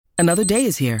Another day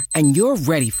is here, and you're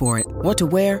ready for it. What to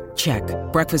wear? Check.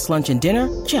 Breakfast, lunch, and dinner?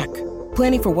 Check.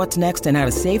 Planning for what's next and how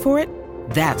to save for it?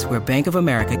 That's where Bank of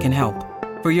America can help.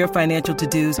 For your financial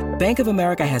to-dos, Bank of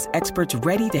America has experts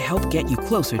ready to help get you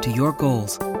closer to your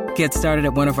goals. Get started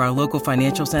at one of our local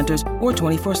financial centers or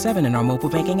 24/7 in our mobile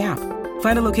banking app.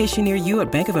 Find a location near you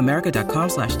at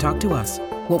bankofamerica.com/talktous.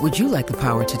 What would you like the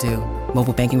power to do?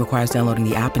 Mobile banking requires downloading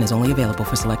the app and is only available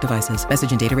for select devices.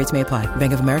 Message and data rates may apply.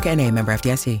 Bank of America N.A., member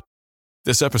FDIC.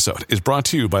 This episode is brought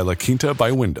to you by La Quinta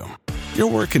by Wyndham. Your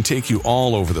work can take you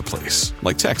all over the place,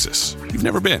 like Texas. You've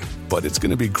never been, but it's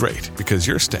going to be great because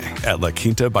you're staying at La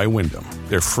Quinta by Wyndham.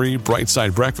 Their free Bright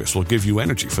Side breakfast will give you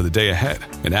energy for the day ahead.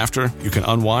 And after, you can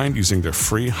unwind using their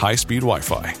free high-speed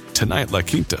Wi-Fi. Tonight, La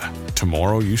Quinta.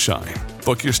 Tomorrow, you shine.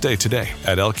 Book your stay today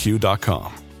at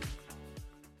LQ.com.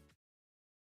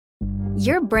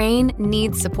 Your brain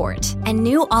needs support, and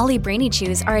new Ollie Brainy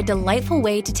Chews are a delightful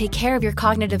way to take care of your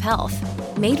cognitive health.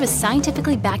 Made with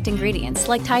scientifically backed ingredients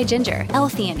like Thai ginger,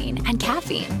 L-theanine, and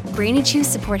caffeine, Brainy Chews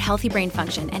support healthy brain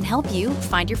function and help you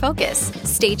find your focus,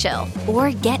 stay chill,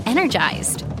 or get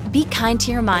energized. Be kind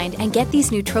to your mind and get these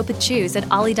nootropic chews at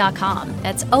ollie.com.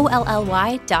 That's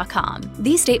OLLY.com.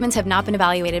 These statements have not been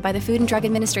evaluated by the Food and Drug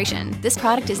Administration. This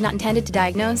product is not intended to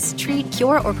diagnose, treat,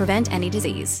 cure, or prevent any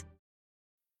disease.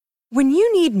 When you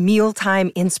need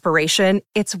mealtime inspiration,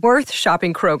 it's worth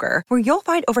shopping Kroger, where you'll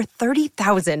find over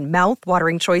 30,000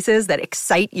 mouth-watering choices that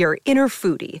excite your inner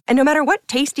foodie. And no matter what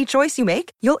tasty choice you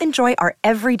make, you'll enjoy our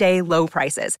everyday low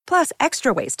prices, plus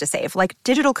extra ways to save, like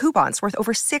digital coupons worth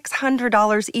over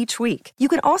 $600 each week. You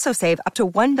can also save up to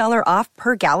 $1 off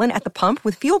per gallon at the pump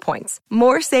with fuel points.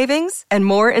 More savings and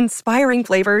more inspiring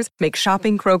flavors make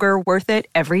shopping Kroger worth it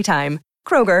every time.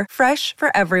 Kroger, fresh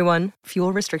for everyone.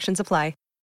 Fuel restrictions apply.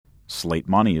 Slate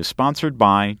Money is sponsored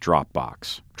by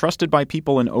Dropbox, trusted by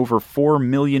people in over 4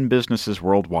 million businesses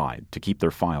worldwide to keep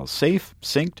their files safe,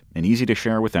 synced, and easy to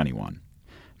share with anyone.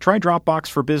 Try Dropbox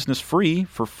for Business free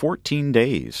for 14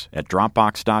 days at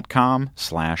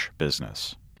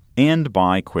dropbox.com/business. And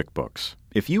by QuickBooks.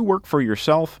 If you work for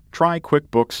yourself, try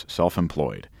QuickBooks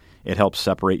Self-Employed. It helps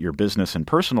separate your business and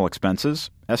personal expenses,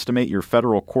 estimate your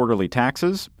federal quarterly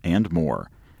taxes, and more.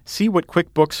 See what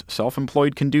QuickBooks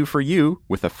Self-Employed can do for you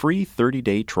with a free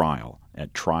 30-day trial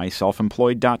at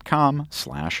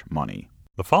tryselfemployed.com/money.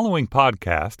 The following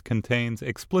podcast contains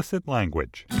explicit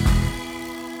language.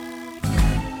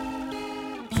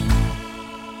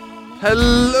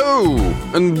 Hello,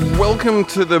 and welcome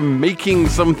to the Making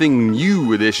Something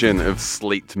New edition of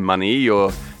Slate Money,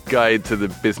 your guide to the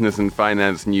business and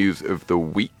finance news of the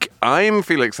week. I'm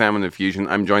Felix Salmon of Fusion.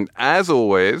 I'm joined, as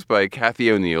always, by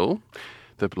Kathy O'Neill,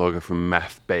 the blogger from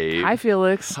Math Babe. Hi,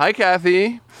 Felix. Hi,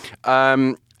 Kathy.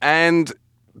 And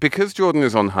because Jordan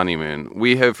is on honeymoon,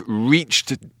 we have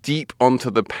reached deep onto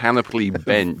the Panoply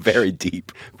bench. Very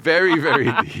deep. Very,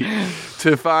 very deep.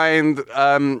 To find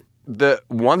the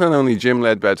one and only Jim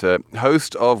Ledbetter,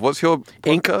 host of, what's your podcast?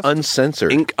 Ink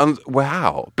Uncensored.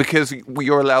 Wow. Because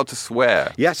you're allowed to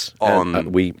swear. Yes. On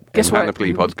Guess what?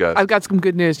 Panoply podcast. I've got some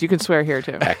good news. You can swear here,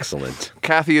 too. Excellent.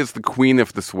 Kathy is the queen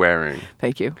of the swearing.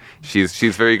 Thank you. She's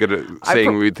very good at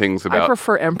saying rude things about I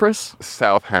prefer Empress.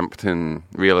 Southampton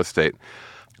real estate.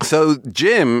 So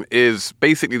Jim is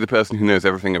basically the person who knows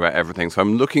everything about everything. So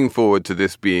I'm looking forward to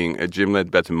this being a Jim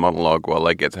Ledbetter monologue while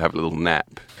I get to have a little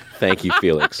nap. Thank you,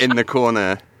 Felix. In the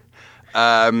corner.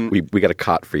 We got a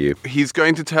cot for you. He's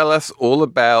going to tell us all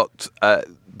about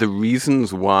the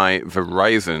reasons why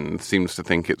Verizon seems to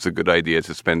think it's a good idea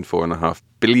to spend $4.5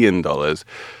 billion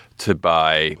to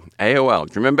buy AOL.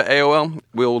 Do you remember AOL?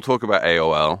 We'll talk about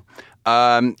AOL.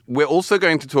 We're also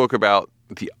going to talk about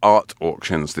the art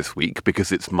auctions this week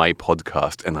because it's my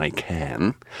podcast and I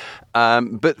can.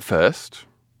 But first,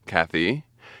 Kathy,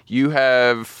 you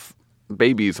have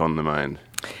babies on the mind.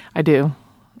 I do.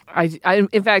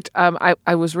 In fact,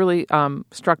 I was really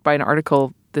struck by an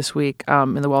article this week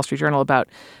in the Wall Street Journal about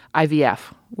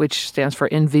IVF, which stands for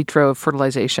in vitro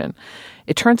fertilization.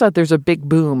 It turns out there's a big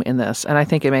boom in this, and I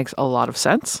think it makes a lot of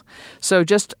sense. So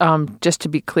just to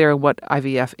be clear what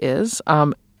IVF is,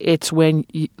 it's when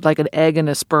like an egg and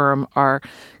a sperm are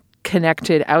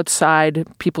connected outside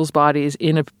people's bodies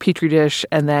in a petri dish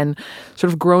and then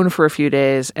sort of grown for a few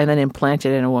days and then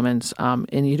implanted in a woman's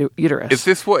uterus. Is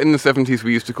this what in the 70s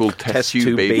we used to call test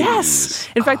tube babies? Yes.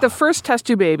 In fact, the first test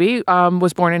tube baby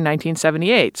was born in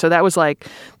 1978. So that was like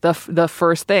the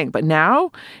first thing. But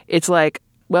now it's like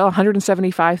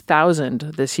 175,000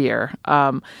 this year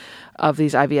of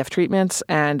these IVF treatments,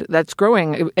 and that's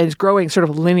growing. And it's growing sort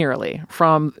of linearly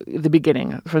from the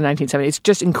beginning, from the 1970s. It's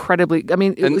just incredibly. I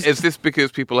mean, is this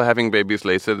because people are having babies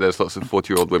later? There's lots of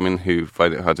 40-year-old women who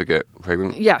find it hard to get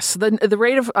pregnant. Yes, the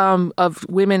rate of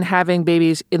women having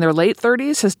babies in their late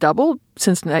 30s has doubled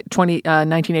since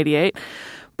 1988.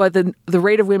 But the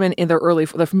rate of women in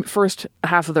the first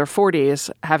half of their 40s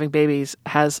having babies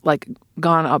has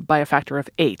gone up by a factor of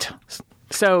 8.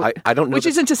 So I don't know, which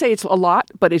isn't to say it's a lot,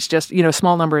 but it's just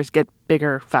small numbers get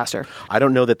bigger faster. I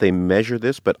don't know that they measure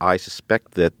this, but I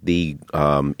suspect that the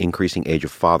increasing age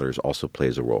of fathers also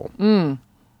plays a role.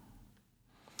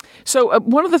 So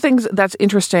one of the things that's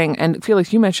interesting, and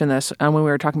Felix, you mentioned this when we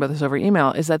were talking about this over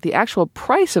email, is that the actual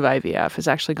price of IVF has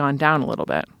actually gone down a little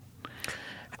bit.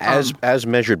 As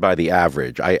measured by the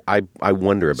average, I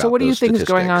wonder about. So what do you think statistics.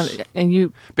 is going on? And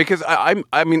you because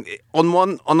I mean on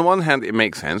the one hand it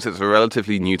makes sense. It's a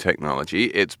relatively new technology.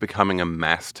 It's becoming a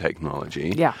mass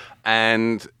technology. Yeah.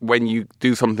 And when you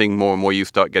do something more and more, you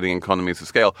start getting economies of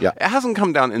scale. Yeah. It hasn't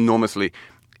come down enormously.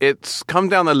 It's come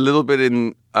down a little bit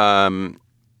in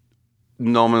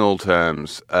nominal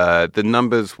terms. The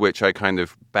numbers which I kind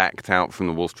of backed out from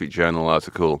the Wall Street Journal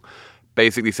article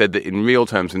basically said that in real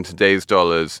terms, in today's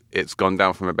dollars, it's gone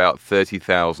down from about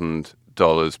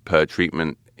 $30,000 per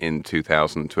treatment in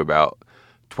 2000 to about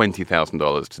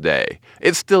 $20,000 today.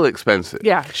 It's still expensive.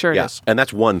 Yeah, sure it is. And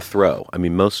that's one throw. I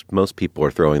mean, most people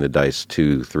are throwing the dice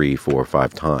 2, 3, 4,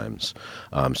 5 times.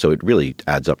 So it really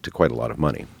adds up to quite a lot of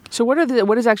money. So what are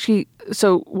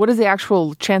the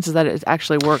actual chances that it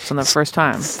actually works on the first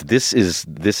time? This is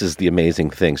the amazing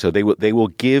thing. So they will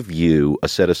give you a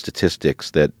set of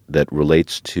statistics that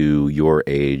relates to your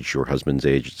age, your husband's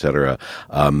age, et cetera.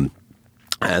 And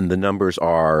the numbers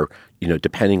are,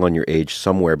 depending on your age,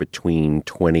 somewhere between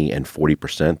 20 and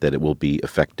 40% that it will be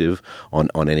effective on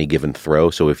any given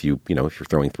throw. So if you're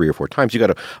throwing 3 or 4 times, you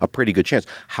got a pretty good chance.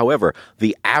 However,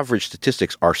 the average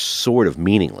statistics are sort of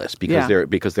meaningless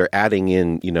because they're adding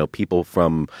in, people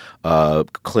from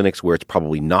clinics where it's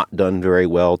probably not done very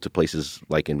well to places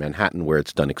like in Manhattan where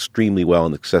it's done extremely well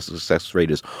and the success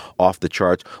rate is off the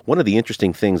charts. One of the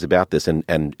interesting things about this,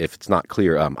 and if it's not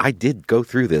clear, I did go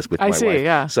through this with my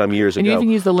wife some years ago. And you even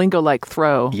use the lingo like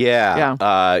throw. Yeah,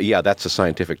 that's a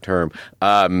scientific term.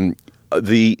 At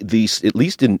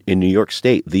least in New York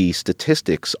State, the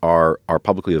statistics are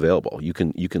publicly available. You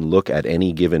can look at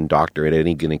any given doctor at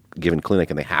any given clinic,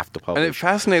 and they have to publish. And it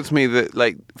fascinates me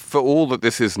that, for all that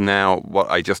this is now, what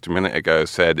I just a minute ago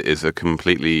said is a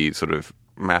completely sort of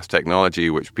mass technology,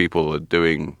 which people are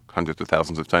doing hundreds of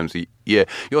thousands of times a year.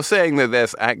 You're saying that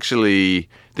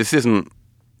this isn't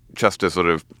just a sort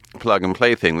of plug and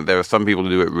play thing. There are some people who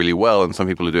do it really well and some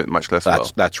people who do it much less well.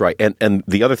 That's right. And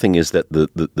the other thing is that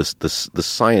the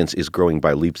science is growing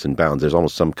by leaps and bounds. There's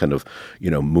almost some kind of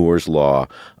Moore's law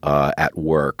at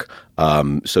work.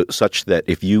 So such that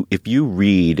if you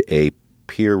read a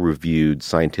peer-reviewed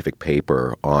scientific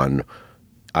paper on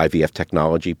IVF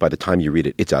technology, by the time you read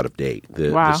it, it's out of date.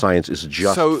 The science is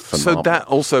just phenomenal. So that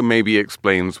also maybe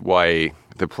explains why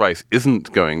the price isn't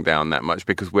going down that much,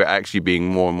 because we're actually being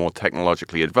more and more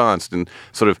technologically advanced, and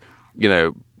sort of,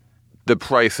 the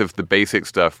price of the basic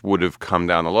stuff would have come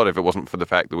down a lot if it wasn't for the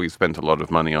fact that we spent a lot of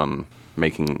money on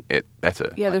making it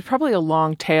better. Yeah, there's probably a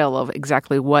long tail of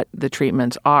exactly what the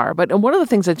treatments are. But one of the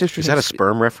things that's interesting... Is that a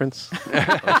sperm reference?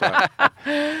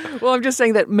 Well, I'm just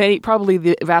saying that probably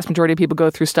the vast majority of people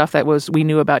go through stuff that we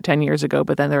knew about 10 years ago,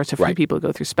 but then there's a few people who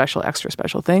go through extra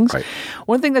special things. Right.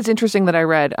 One thing that's interesting that I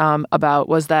read about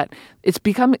was that it's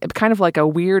become kind of like a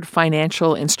weird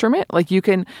financial instrument. Like you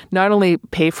can not only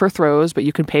pay for throws, but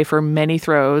you can pay for many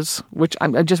throws, which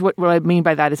I'm just what I mean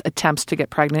by that is attempts to get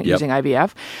pregnant using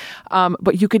IVF.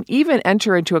 But you can even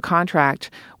enter into a contract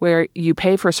where you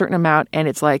pay for a certain amount and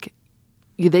it's like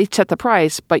they set the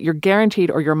price, but you're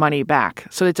guaranteed or your money back.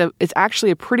 So it's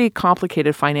actually a pretty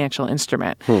complicated financial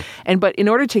instrument. But in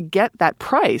order to get that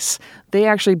price, they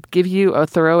actually give you a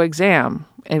thorough exam.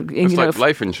 And it's like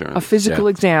life insurance. A physical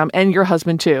exam, and your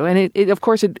husband too. And it of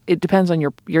course, it depends on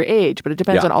your age, but it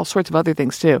depends on all sorts of other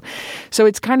things too. So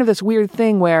it's kind of this weird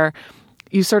thing where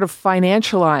you sort of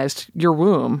financialized your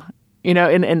womb,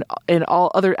 in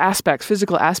all other aspects,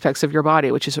 physical aspects of your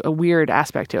body, which is a weird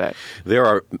aspect to it. There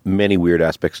are many weird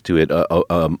aspects to it,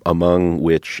 among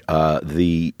which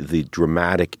the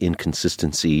dramatic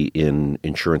inconsistency in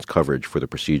insurance coverage for the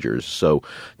procedures. So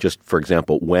just for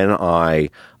example, when I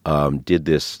did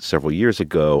this several years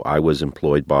ago. I was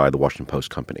employed by the Washington Post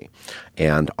Company,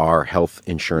 and our health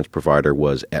insurance provider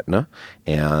was Aetna,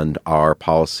 and our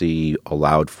policy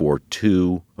allowed for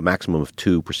a maximum of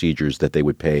 2 procedures that they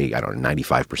would pay,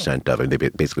 95% of, and they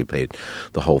basically paid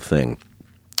the whole thing.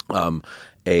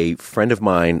 A friend of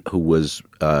mine who was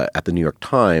at the New York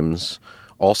Times,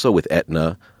 also with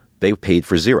Aetna, they paid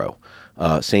for 0.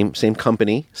 Same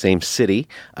company, same city,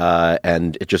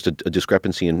 and it's just a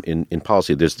discrepancy in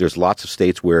policy. There's lots of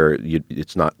states where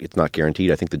it's not guaranteed.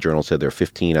 I think the Journal said there are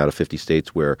 15 out of 50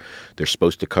 states where they're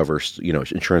supposed to cover.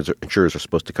 Insurers are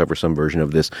supposed to cover some version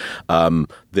of this.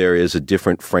 There is a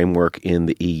different framework in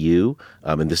the EU,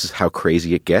 and this is how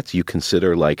crazy it gets. You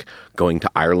consider like going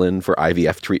to Ireland for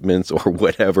IVF treatments or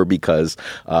whatever because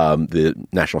the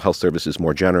National Health Service is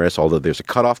more generous. Although there's a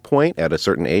cutoff point at a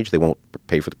certain age, they won't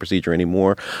pay for the procedure anymore.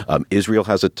 Israel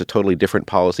has a totally different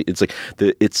policy. It's like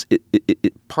it's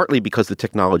partly because the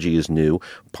technology is new,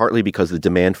 partly because the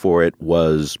demand for it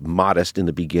was modest in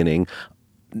the beginning.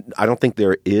 I don't think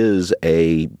there is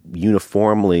a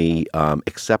uniformly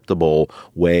acceptable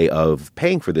way of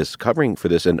paying for this, covering for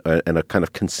this, and a kind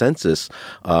of consensus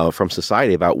from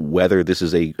society about whether this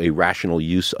is a rational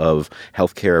use of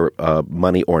healthcare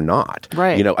money or not.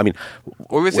 Right.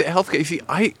 Or is it healthcare? You see,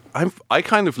 I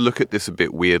kind of look at this a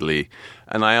bit weirdly,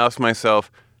 and I ask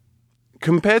myself,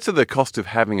 compared to the cost of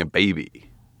having a baby.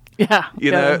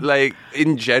 Yeah. Like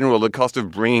in general, the cost of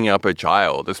bringing up a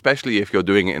child, especially if you're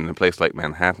doing it in a place like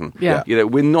Manhattan. Yeah.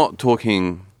 We're not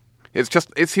talking.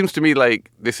 It seems to me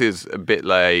like this is a bit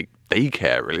like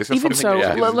daycare, really. It's just Even something so,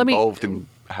 that is involved in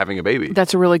having a baby.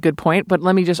 That's a really good point. But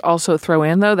let me just also throw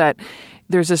in though that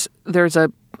there's a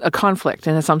conflict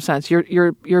in some sense.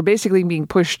 You're basically being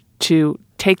pushed to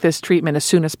take this treatment as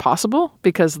soon as possible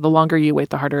because the longer you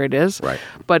wait, the harder it is. Right.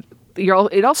 But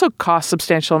it also costs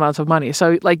substantial amounts of money.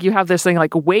 So like you have this thing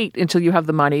like wait until you have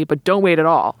the money, but don't wait at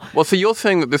all. Well, so you're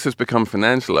saying that this has become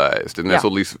financialized and there's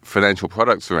all these financial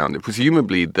products around it.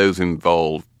 Presumably those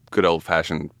involve good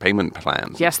old-fashioned payment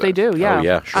plans. Yes, they do, yeah. Oh,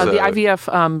 yeah, sure. The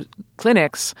IVF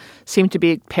clinics seem to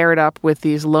be paired up with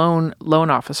these loan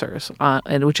officers,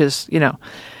 and which is,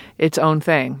 its own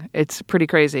thing. It's pretty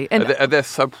crazy. And are there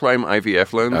subprime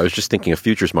IVF loans? I was just thinking a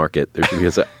futures market. There should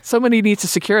be somebody needs to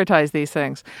securitize these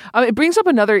things. It brings up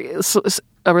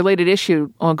a related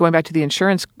issue going back to the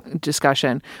insurance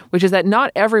discussion, which is that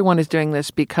not everyone is doing this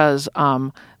because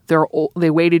they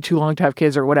waited too long to have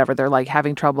kids or whatever. They're like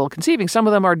having trouble conceiving. Some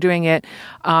of them are doing it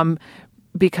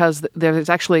because there's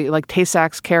actually like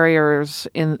Tay-Sachs carriers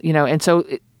and so.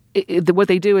 What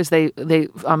they do is they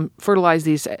fertilize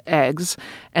these eggs,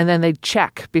 and then they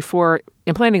check before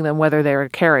implanting them whether they're a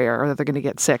carrier or that they're going to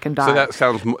get sick and die. So that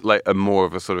sounds like a more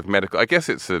of a sort of medical. I guess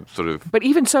it's a sort of. But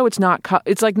even so, it's not.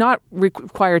 It's like not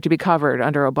required to be covered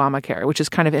under Obamacare, which is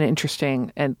kind of an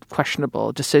interesting and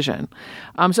questionable decision.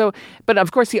 But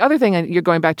of course, the other thing, and you're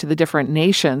going back to the different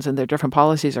nations and their different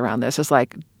policies around this, is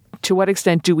like, to what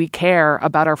extent do we care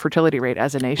about our fertility rate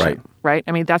as a nation? Right?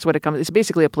 I mean, that's what it comes. It's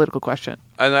basically a political question.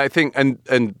 And I think, and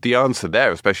the answer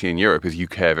there, especially in Europe, is you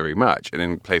care very much. And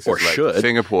in places like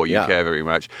Singapore, you care very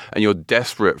much. And you're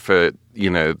desperate for,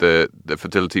 the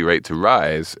fertility rate to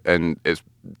rise, and it's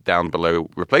down below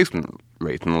replacement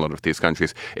rate in a lot of these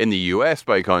countries. In the US,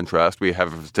 by contrast, we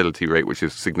have a fertility rate which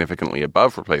is significantly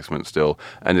above replacement still,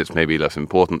 and it's maybe less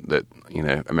important that,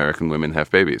 American women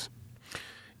have babies.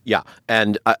 Yeah,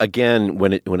 and again,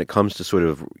 when it comes to sort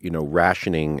of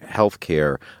rationing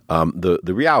healthcare,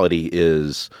 the reality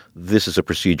is this is a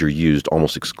procedure used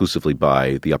almost exclusively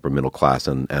by the upper middle class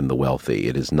and the wealthy.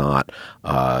 It is not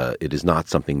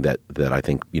something that I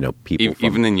think people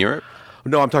even in Europe.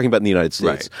 No, I'm talking about in the United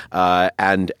States. Right.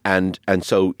 And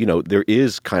so there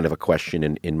is kind of a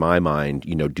question in my mind.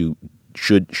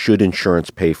 Should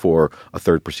insurance pay for a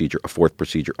third procedure, a fourth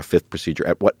procedure, a fifth procedure?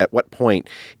 At what point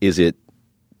is it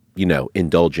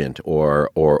indulgent or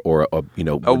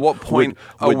at what point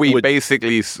are we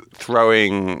basically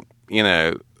throwing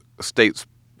states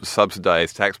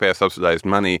subsidized, taxpayer subsidized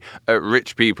money at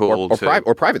rich people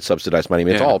or private subsidized money? I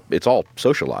mean, it's all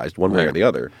socialized one way or the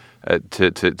other.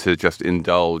 To just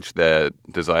indulge their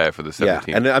desire for the 17th.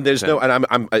 Yeah, and there's no, and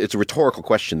I'm it's a rhetorical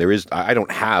question. I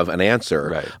don't have an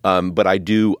answer, right. But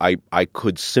I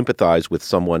could sympathize with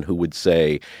someone who would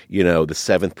say, the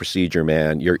seventh procedure,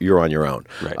 man, you're on your own,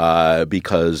 right.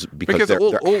 Because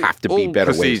there have to be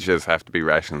better ways. All procedures have to be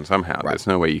rationed somehow. Right. There's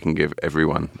no way you can give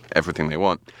everyone everything they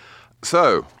want.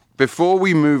 So before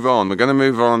we move on, we're going to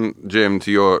move on, Jim,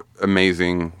 to your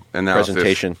amazing analysis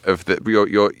presentation of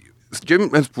your. Jim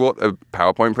has brought a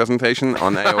PowerPoint presentation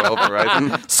on AOL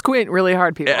Verizon. Squint really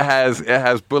hard, people. It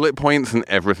has bullet points and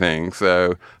everything.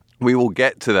 So We will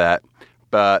get to that.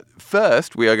 But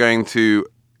first, we are going to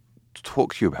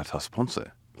talk to you about our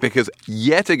sponsor. Because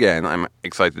yet again, I'm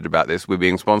excited about this. We're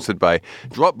being sponsored by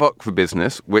Dropbox for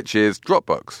Business, which is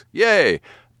Dropbox. Yay!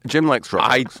 Jim likes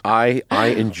Dropbox. I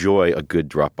enjoy a good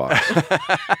Dropbox.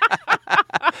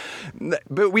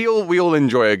 But we all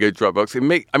enjoy a good Dropbox.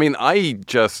 I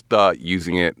just start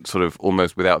using it sort of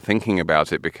almost without thinking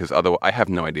about it because otherwise I have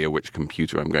no idea which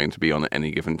computer I'm going to be on at any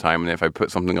given time. And if I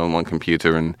put something on one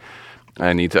computer and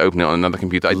I need to open it on another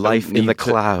computer, I Life don't need in the to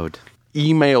cloud.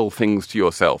 Email things to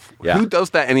yourself. Yeah. Who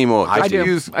does that anymore? I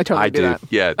do. I totally do that.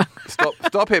 Yeah.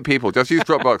 Stop it, people. Just use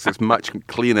Dropbox. It's much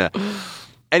cleaner.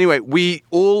 Anyway, we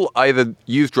all either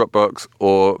use Dropbox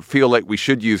or feel like we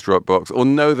should use Dropbox or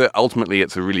know that ultimately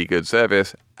it's a really good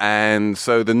service. And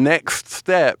so the next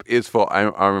step is for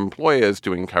our employers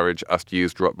to encourage us to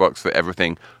use Dropbox for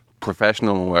everything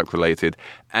professional and work-related.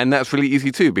 And that's really easy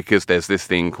too because there's this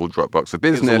thing called Dropbox for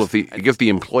Business. It gives the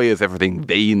employers everything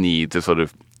they need to sort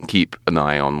of keep an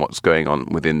eye on what's going on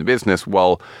within the business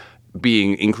while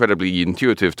being incredibly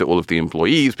intuitive to all of the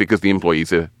employees because the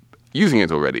employees are using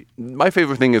it already. My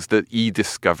favorite thing is the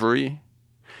e-discovery,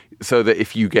 so that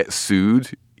if you get sued,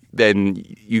 then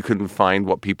you can find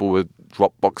what people were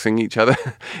Dropboxing each other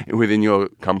within your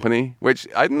company, which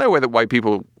I don't know why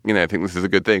people, think this is a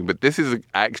good thing, but this is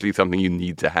actually something you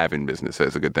need to have in business, so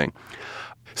it's a good thing.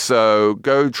 So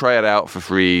go try it out for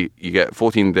free. You get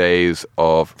 14 days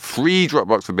of free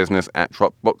Dropbox for Business at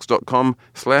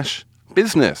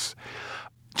dropbox.com/business.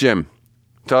 Jim,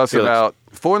 tell us about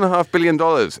 $4.5 billion,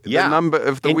 the number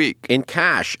of the week. In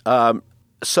cash.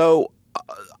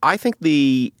 I think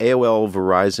the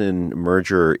AOL-Verizon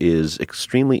merger is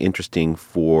extremely interesting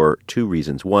for two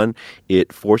reasons. One,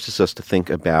 it forces us to think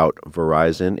about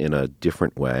Verizon in a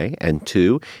different way. And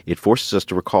two, it forces us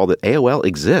to recall that AOL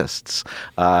exists, which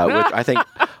I think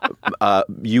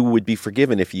you would be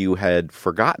forgiven if you had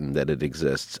forgotten that it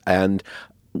exists. And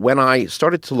when I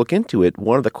started to look into it,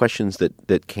 one of the questions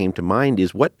that came to mind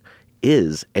is what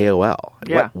is AOL?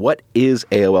 Yeah. What is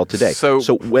AOL today? So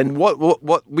when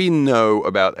what we know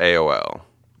about AOL,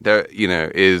 there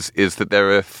is that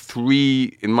there are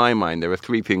three, in my mind, there are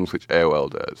three things which AOL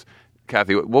does.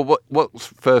 Kathy, what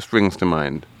first rings to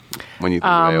mind when you think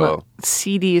of AOL?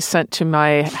 CDs sent to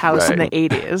my house in the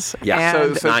 80s. Yeah,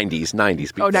 and so 90s.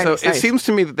 Oh, 90s. So it seems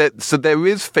to me that there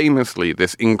is famously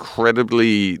this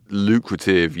incredibly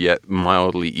lucrative yet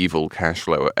mildly evil cash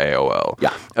flow at AOL.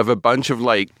 Yeah. Of a bunch of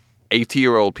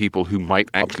 80-year-old people who might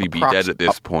actually be dead at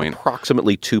this point.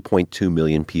 Approximately 2.2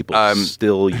 million people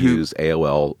still use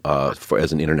AOL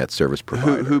as an internet service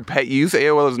provider. Who use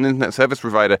AOL as an internet service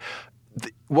provider.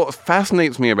 What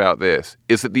fascinates me about this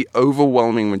is that the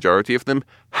overwhelming majority of them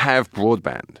have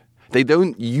broadband. They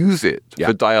don't use it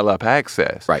for dial-up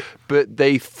access, right? But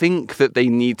they think that they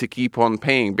need to keep on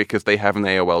paying because they have an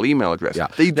AOL email address. Yeah.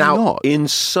 They do not. In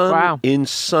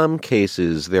some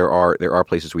cases, there are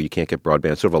places where you can't get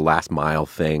broadband. It's sort of a last mile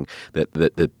thing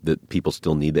that people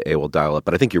still need the AOL dial-up.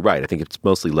 But I think you're right. I think it's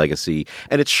mostly legacy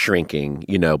and it's shrinking.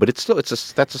 But it's still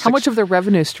how much of their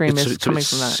revenue stream is coming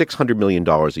from that? $600 million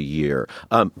a year.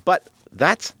 But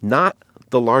that's not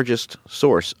the largest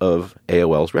source of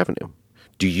AOL's revenue.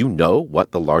 Do you know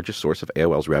what the largest source of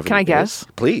AOL's revenue is? Can I guess?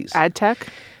 Please. Ad tech?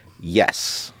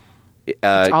 Yes. It's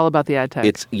all about the ad tech.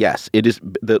 It is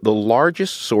the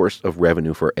largest source of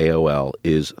revenue for AOL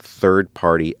is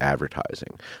third-party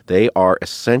advertising. They are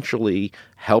essentially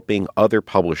helping other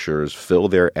publishers fill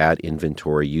their ad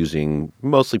inventory using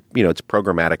mostly, it's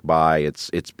programmatic buy,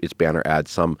 it's banner ads,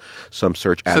 some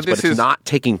search ads, but it's not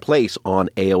taking place on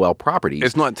AOL properties.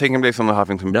 It's not taking place on the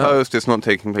Huffington Post. It's not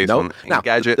taking place on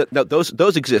Engadget.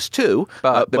 Those exist too.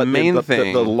 But the main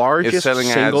thing the largest is selling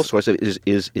single ads. source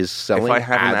is selling. If I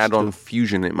have an ad to, on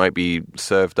Fusion, it might be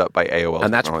served up by AOL.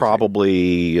 And that's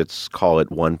probably, call it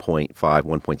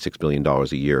 $1.6 billion a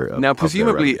year. Now,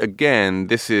 presumably, again,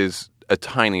 this is a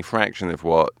tiny fraction of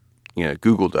what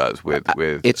Google does with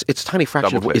it's a tiny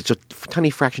fraction of it's a tiny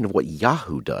fraction of what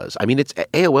Yahoo does. I mean,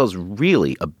 AOL's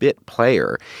really a bit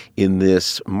player in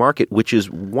this market, which is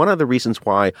one of the reasons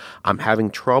why I'm having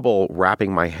trouble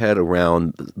wrapping my head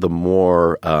around the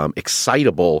more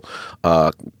excitable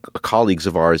colleagues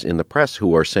of ours in the press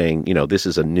who are saying, this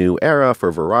is a new era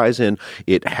for Verizon.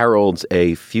 It heralds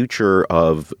a future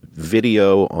of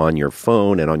video on your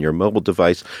phone and on your mobile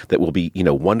device that will be,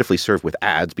 wonderfully served with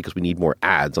ads because we need more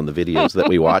ads on the videos that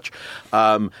we watch.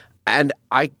 And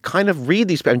I kind of read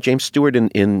these, James Stewart in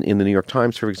the New York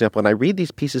Times, for example, and I read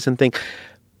these pieces and think,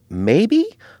 maybe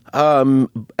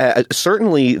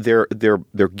Certainly, they're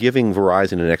giving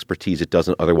Verizon an expertise it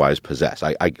doesn't otherwise possess.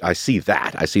 I see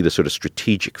that. I see the sort of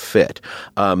strategic fit.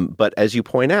 But as you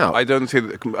point out, I don't see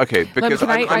that. Okay, because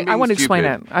I want to explain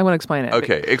it. I want to explain it.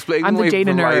 Okay, explain I'm why the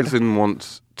data Verizon nerd.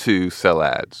 wants to sell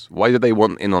ads. Why do they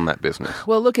want in on that business?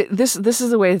 Well, look at this. This is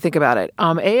the way to think about it.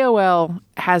 AOL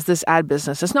has this ad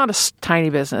business. It's not a tiny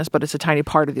business, but it's a tiny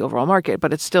part of the overall market.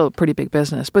 But it's still a pretty big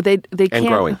business. But they can't.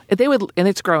 Growing. And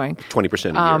it's growing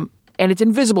 20% a year. And it's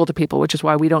invisible to people, which is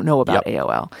why we don't know about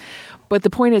AOL. But the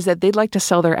point is that they'd like to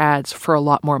sell their ads for a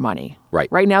lot more money. Right.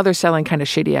 Right now, they're selling kind of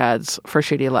shitty ads for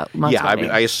shitty money. Yeah,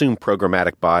 I assume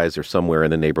programmatic buys are somewhere in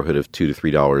the neighborhood of $2 to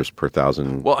 $3 per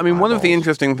thousand. Well, I mean, one of the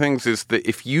interesting things is that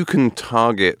if you can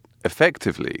target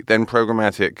effectively, then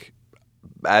programmatic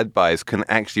ad buys can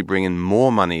actually bring in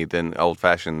more money than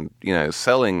old-fashioned,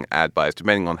 selling ad buys,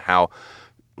 depending on how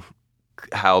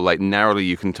like narrowly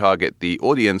you can target the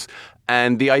audience.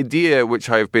 And the idea, which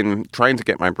I've been trying to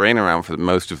get my brain around for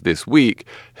most of this week,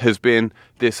 has been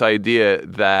this idea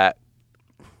that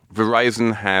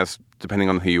Verizon has, depending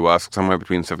on who you ask, somewhere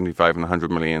between 75 and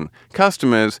 100 million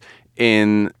customers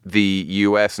in the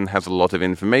US and has a lot of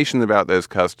information about those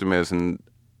customers. And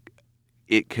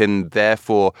it can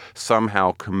therefore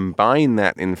somehow combine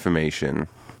that information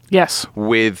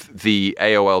with the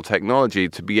AOL technology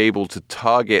to be able to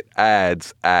target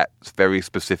ads at very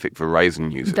specific Verizon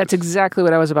users. That's exactly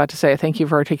what I was about to say. Thank you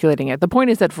for articulating it. The point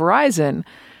is that Verizon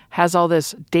has all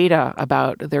this data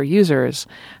about their users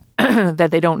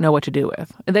that they don't know what to do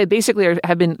with. They basically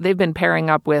they've been pairing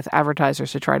up with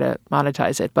advertisers to try to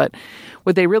monetize it. But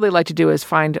what they really like to do is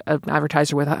find an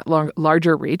advertiser with a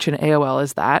larger reach, and AOL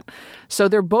is that. So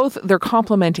they're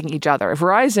complementing each other.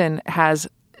 Verizon has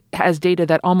data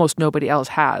that almost nobody else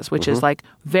has, which is like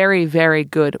very, very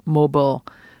good mobile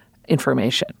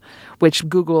information, which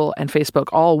Google and Facebook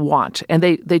all want. And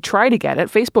they try to get it.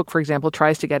 Facebook, for example,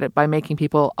 tries to get it by making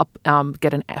people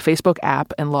get a Facebook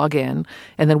app and log in.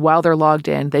 And then while they're logged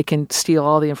in, they can steal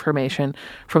all the information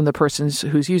from the person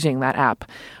who's using that app.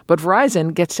 But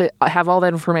Verizon gets to have all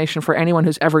that information for anyone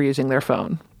who's ever using their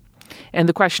phone. And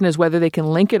the question is whether they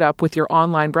can link it up with your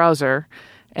online browser.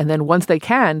 And then once they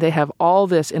can, they have all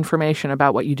this information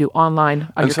about what you do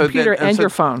online on your computer and your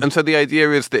phone. And so the idea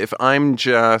is that if I'm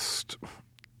just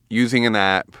using an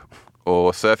app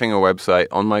or surfing a website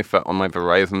on my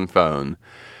Verizon phone,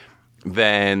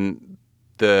 then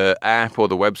the app or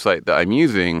the website that I'm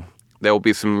using, there will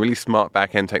be some really smart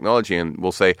back-end technology and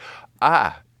will say,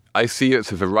 I see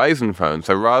it's a Verizon phone,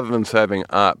 so rather than serving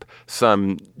up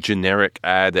some generic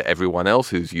ad at everyone else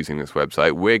who's using this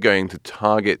website, we're going to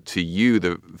target to you,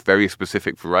 the very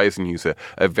specific Verizon user,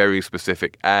 a very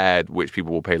specific ad which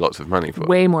people will pay lots of money for.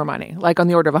 Way more money, like on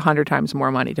the order of 100 times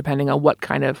more money, depending on what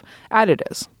kind of ad it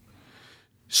is.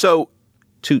 So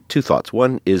two thoughts.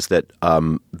 One is that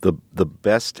the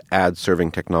best ad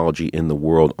serving technology in the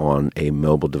world on a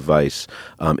mobile device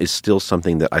is still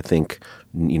something that I think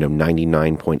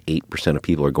 99.8% of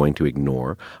people are going to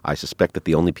ignore. I suspect that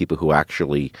the only people who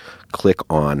actually click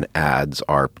on ads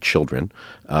are children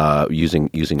using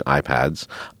iPads.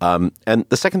 And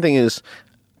the second thing is,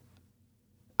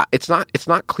 it's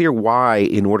not clear why,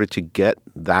 in order to get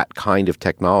that kind of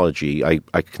technology, I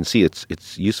can see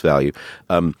its use value.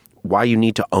 Why you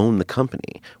need to own the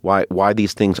company? Why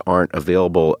these things aren't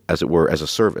available, as it were, as a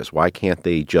service? Why can't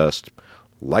they just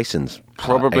license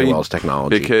probably AOL's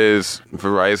technology? Because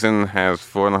Verizon has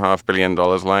 $4.5 billion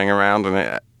lying around, and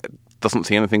it doesn't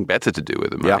see anything better to do with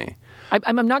the money. Yeah.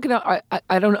 I'm not going to.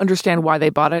 I don't understand why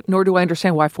they bought it, nor do I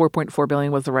understand why $4.4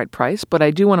 billion was the right price. But I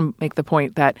do want to make the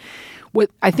point that what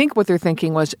they're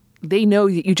thinking was, they know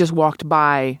that you just walked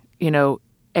by,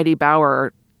 Eddie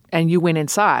Bauer, and you went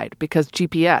inside because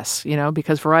GPS,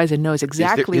 because Verizon knows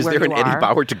exactly where you are. Is there an Eddie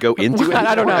Bauer to go into it?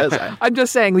 I don't know. I'm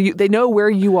just saying, they know where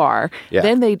you are. Yeah.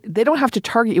 Then they don't have to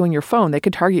target you on your phone. They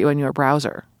could target you on your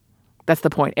browser. That's the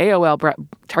point. AOL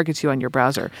targets you on your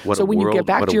browser. So when you get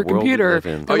back to your computer,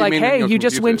 they're like, hey, you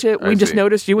just went to, we just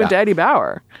noticed you went to Eddie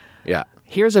Bauer. Yeah.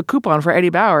 Here's a coupon for Eddie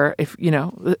Bauer.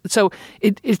 So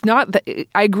it's not that,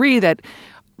 I agree that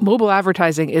mobile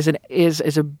advertising is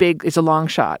a long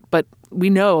shot, but we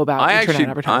know about internet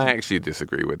advertising. I actually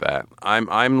disagree with that.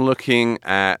 I'm looking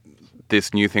at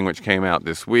this new thing which came out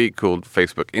this week called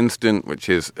Facebook Instant, which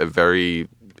is a very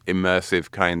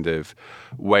immersive kind of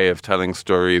way of telling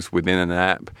stories within an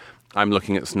app. I'm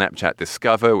looking at Snapchat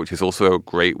Discover, which is also a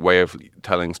great way of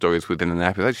telling stories within an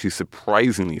app. It's actually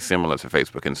surprisingly similar to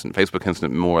Facebook Instant. Facebook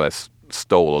Instant more or less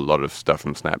stole a lot of stuff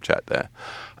from Snapchat there.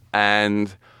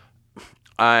 And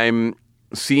I'm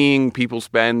seeing people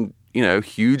spend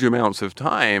huge amounts of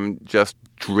time just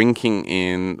drinking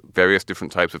in various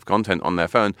different types of content on their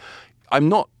phone. I'm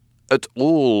not at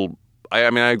all. I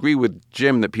agree with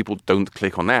Jim that people don't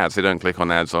click on ads. They don't click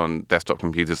on ads on desktop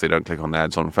computers. They don't click on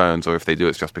ads on phones. Or if they do,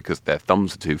 it's just because their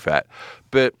thumbs are too fat.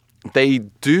 But they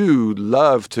do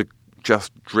love to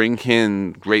just drink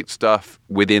in great stuff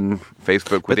within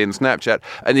Facebook, within Snapchat.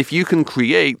 And if you can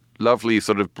create lovely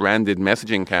sort of branded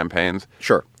messaging campaigns,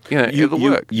 sure, it'll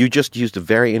work. You just used a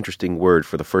very interesting word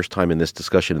for the first time in this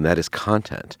discussion, and that is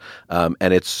content. And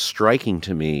it's striking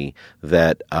to me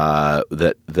that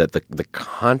the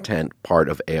content part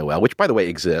of AOL, which by the way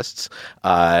exists,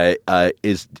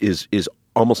 is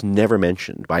almost never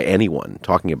mentioned by anyone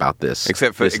talking about this.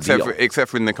 Except for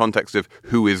in the context of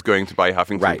who is going to buy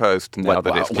Huffington Post now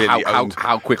that it's clearly owned.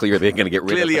 How quickly are they going to get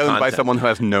rid of the clearly owned content? by someone who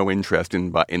has no interest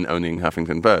in owning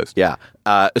Huffington Post. Yeah.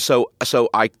 So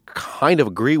I kind of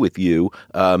agree with you,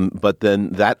 but then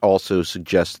that also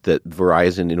suggests that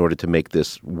Verizon, in order to make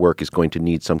this work, is going to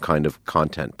need some kind of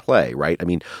content play, right? I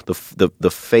mean, the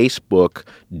Facebook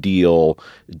deal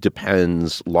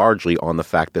depends largely on the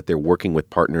fact that they're working with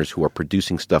partners who are producing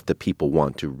stuff that people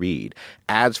want to read.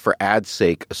 Ads for ads'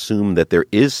 sake assume that there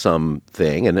is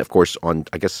something, and of course,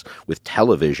 I guess with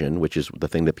television, which is the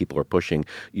thing that people are pushing,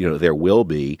 there will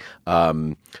be.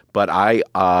 But I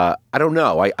don't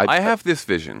know. I have this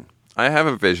vision. I have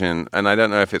a vision, and I don't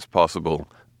know if it's possible,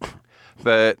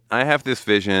 but I have this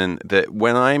vision that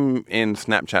when I'm in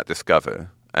Snapchat Discover,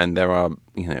 and there are,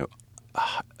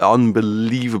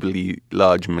 unbelievably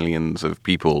large millions of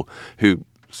people who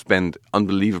spend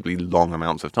unbelievably long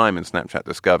amounts of time in Snapchat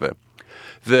Discover,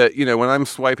 that, when I'm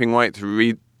swiping right to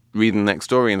read the next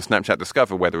story in Snapchat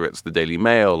Discover, whether it's the Daily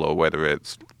Mail or whether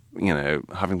it's,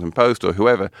 Huffington Post or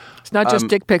whoever. It's not just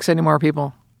dick pics anymore,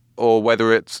 people. Or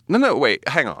whether it's... No, wait,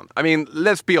 hang on. I mean,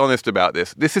 let's be honest about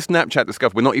this. This is Snapchat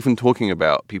Discover. We're not even talking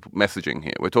about people messaging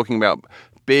here. We're talking about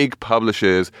big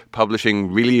publishers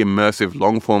publishing really immersive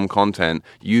long-form content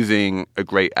using a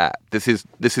great app. This is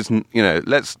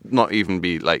let's not even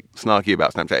be like snarky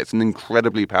about Snapchat. It's an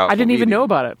incredibly powerful I didn't even medium. know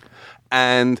about it.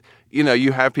 And...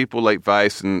 you have people like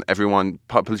Vice and everyone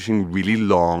publishing really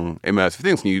long, immersive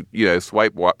things. And you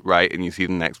swipe right and you see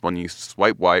the next one. You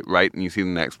swipe right and you see the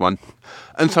next one.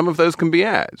 And some of those can be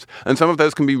ads. And some of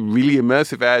those can be really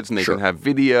immersive ads. And they can have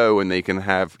video and they can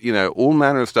have, all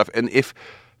manner of stuff. And if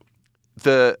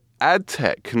the ad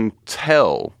tech can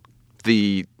tell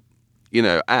the,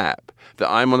 app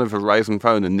that I'm on a Verizon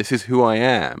phone and this is who I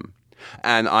am,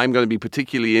 and I'm going to be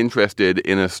particularly interested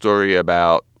in a story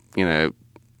about,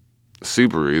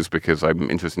 Subarus because I'm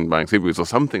interested in buying Subarus or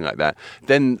something like that,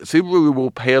 then Subaru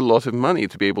will pay a lot of money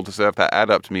to be able to serve that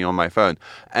ad up to me on my phone.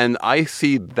 And I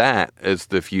see that as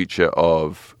the future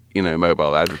of,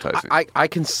 mobile advertising. I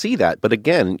can see that. But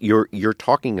again, you're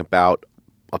talking about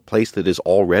a place that is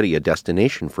already a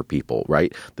destination for people,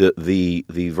 right? The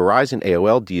Verizon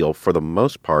AOL deal, for the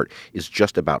most part, is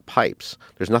just about pipes.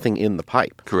 There's nothing in the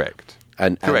pipe. Correct.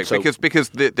 Correct, so, because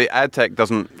the ad tech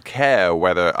doesn't care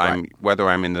whether I'm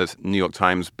in the New York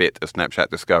Times bit of Snapchat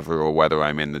Discover or whether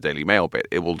I'm in the Daily Mail bit.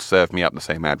 It will serve me up the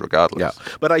same ad regardless.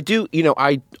 Yeah, but I do,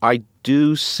 I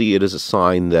do see it as a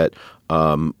sign that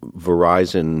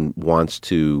Verizon wants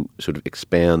to sort of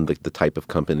expand the type of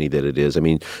company that it is. I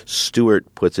mean, Stewart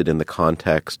puts it in the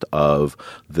context of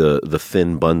the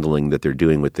thin bundling that they're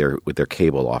doing with their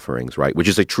cable offerings, right? Which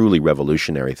is a truly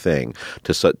revolutionary thing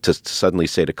to suddenly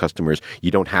say to customers, you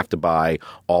don't have to buy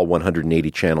all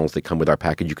 180 channels that come with our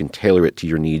package. You can tailor it to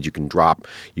your needs. You can drop.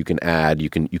 You can add. You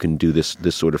can do this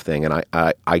sort of thing. And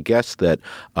I guess that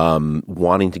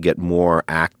wanting to get more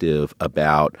active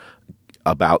about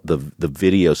the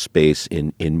video space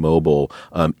in mobile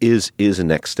is a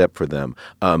next step for them.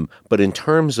 But in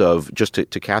terms of, just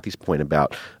to Kathy's point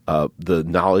about the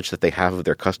knowledge that they have of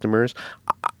their customers,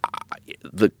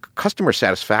 the customer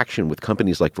satisfaction with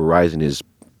companies like Verizon is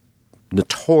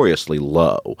notoriously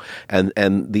low, and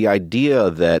the idea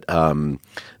that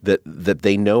that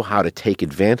they know how to take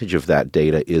advantage of that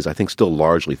data is, I think, still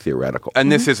largely theoretical.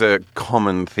 And this is a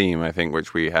common theme, I think,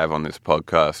 which we have on this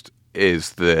podcast,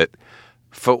 is that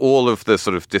for all of the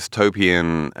sort of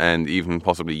dystopian and even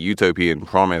possibly utopian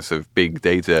promise of big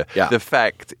data, the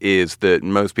fact is that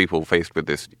most people faced with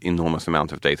this enormous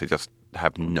amount of data just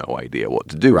have no idea what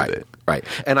to do with it. Right.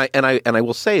 And I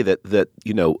will say that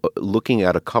looking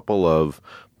at a couple of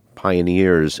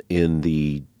pioneers in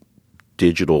the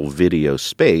digital video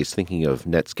space, thinking of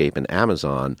Netscape and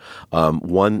Amazon,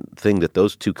 one thing that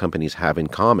those two companies have in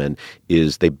common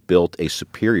is they built a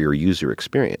superior user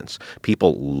experience.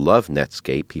 People love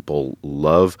Netscape. People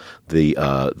love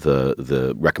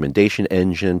the recommendation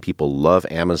engine. People love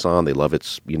Amazon. They love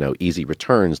its easy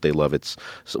returns. They love its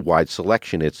wide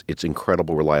selection. Its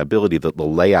incredible reliability. The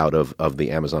layout of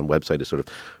the Amazon website is sort of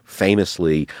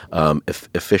famously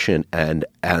efficient, and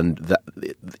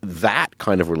that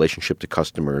kind of relationship to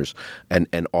customers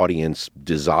and audience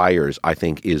desires, I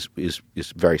think, is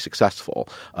very successful.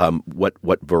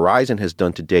 What Verizon has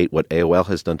done to date, what AOL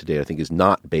has done to date, I think is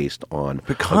not based on.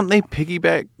 But can't they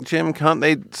piggyback, Jim? Can't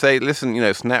they say, listen,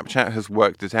 Snapchat has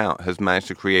worked it out, has managed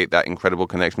to create that incredible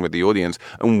connection with the audience,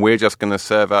 and we're just going to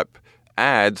serve up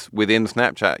ads within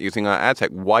Snapchat using our ad tech?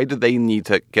 Why do they need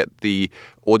to get the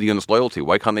audience loyalty?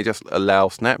 Why can't they just allow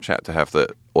Snapchat to have the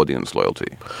audience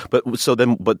loyalty? But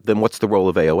then what's the role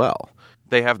of AOL?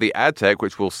 They have the ad tech,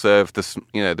 which will serve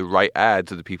the right ad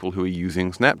to the people who are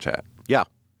using Snapchat. Yeah,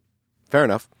 fair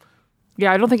enough.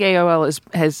 Yeah, I don't think AOL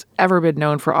has ever been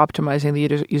known for optimizing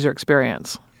the user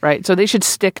experience, right? So they should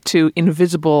stick to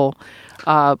invisible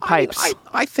pipes.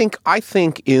 I think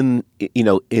in the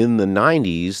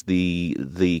 90s,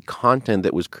 the content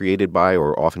that was created by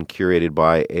or often curated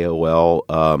by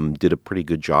AOL did a pretty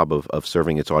good job of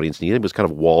serving its audience needs. It was kind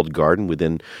of walled garden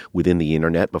within the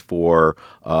internet before,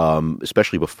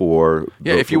 especially before.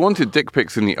 Yeah, if you wanted dick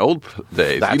pics in the old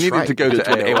days, you needed to go to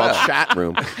AOL chat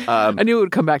room. I knew it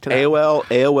would come back to that.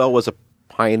 AOL was a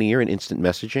pioneer in instant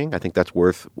messaging. I think that's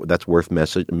worth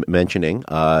mentioning.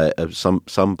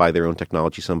 Some by their own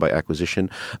technology, some by acquisition.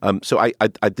 So I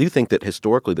do think that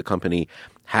historically the company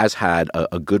has had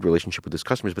a good relationship with its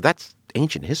customers, but that's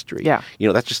ancient history. Yeah.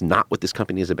 That's just not what this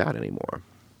company is about anymore.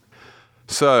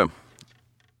 So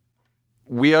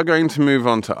we are going to move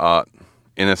on to art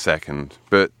in a second,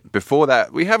 but before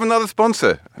that, we have another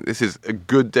sponsor. This is a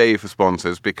good day for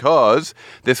sponsors because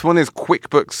this one is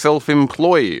QuickBooks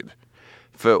Self-Employed.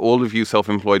 For all of you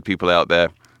self-employed people out there,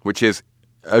 which is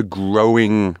a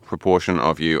growing proportion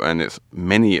of you, and it's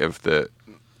many of the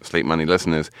Slate Money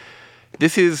listeners,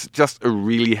 this is just a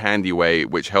really handy way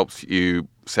which helps you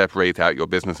separate out your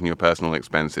business and your personal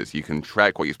expenses. You can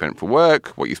track what you spent for work,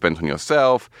 what you spent on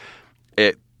yourself.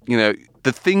 The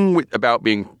thing about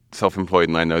being self-employed,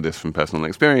 and I know this from personal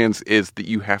experience, is that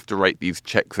you have to write these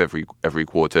checks every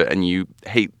quarter, and you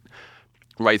hate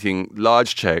writing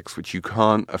large checks, which you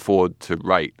can't afford to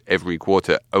write every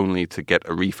quarter only to get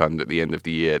a refund at the end of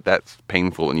the year. That's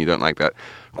painful and you don't like that.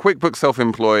 QuickBooks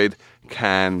Self-Employed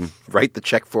can write the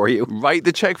check for you.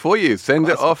 Send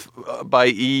it off by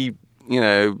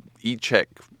e-check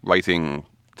writing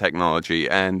technology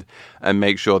and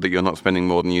make sure that you're not spending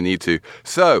more than you need to.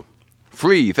 So,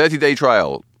 free 30-day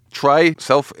trial. Try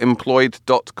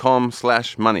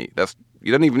selfemployed.com/money.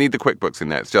 You don't even need the QuickBooks in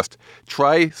there. It's just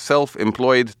try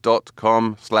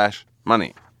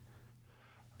selfemployed.com/money.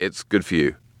 It's good for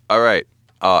you. All right,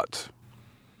 art.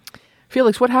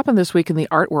 Felix, what happened this week in the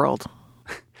art world?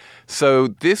 So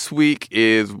this week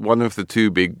is one of the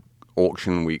two big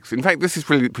auction weeks. In fact, this is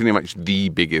pretty much the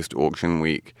biggest auction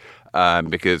week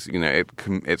because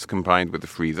it's combined with the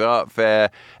Frieze Art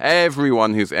Fair.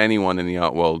 Everyone who's anyone in the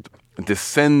art world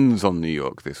descends on New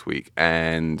York this week,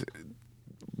 and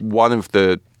one of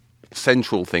the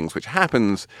central things which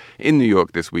happens in New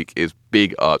York this week is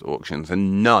big art auctions,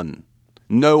 and no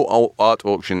art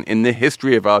auction in the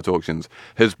history of art auctions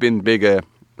has been bigger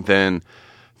than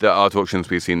the art auctions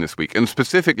we've seen this week. And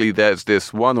specifically, there's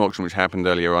this one auction which happened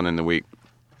earlier on in the week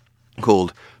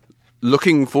called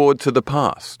Looking Forward to the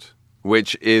Past,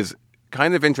 which is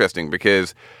kind of interesting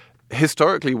because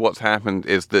historically what's happened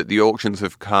is that the auctions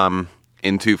have come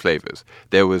in two flavors.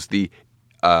 There was the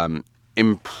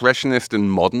Impressionist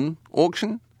and Modern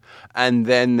auction, and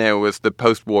then there was the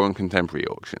post-war and contemporary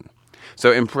auction.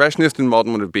 So Impressionist and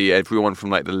Modern would be everyone from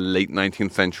like the late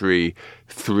 19th century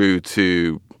through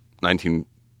to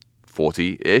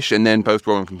 1940-ish, and then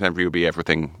post-war and contemporary would be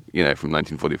everything, from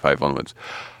 1945 onwards.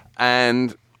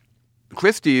 And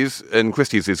Christie's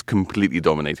is completely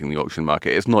dominating the auction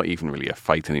market. It's not even really a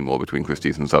fight anymore between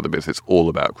Christie's and Sotheby's. It's all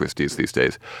about Christie's these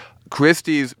days.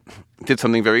 Christie's did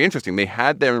something very interesting. They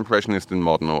had their Impressionist and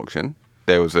Modern auction.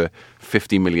 There was a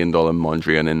 $50 million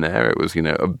Mondrian in there. It was,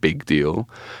 a big deal.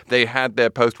 They had their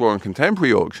post-war and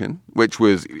contemporary auction, which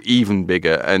was even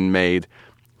bigger and made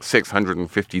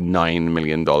 $659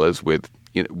 million with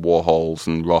Warhols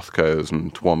and Rothkos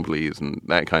and Twombly's and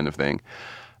that kind of thing.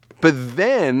 But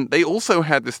then they also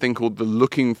had this thing called the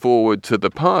Looking Forward to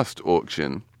the Past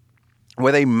auction,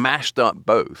 where they mashed up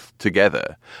both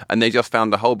together, and they just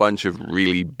found a whole bunch of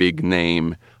really big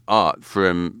name art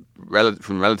from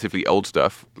relatively old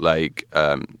stuff like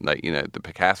the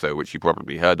Picasso, which you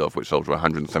probably heard of, which sold for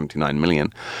 $179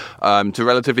 million, to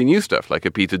relatively new stuff like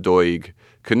a Peter Doig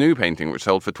canoe painting, which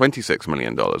sold for $26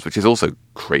 million, which is also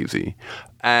crazy.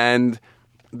 And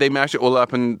they mashed it all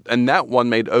up, and that one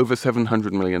made over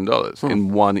 $700 million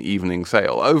in one evening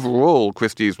sale. Overall,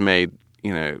 Christie's made,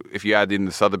 if you add in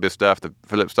the Sotheby's stuff, the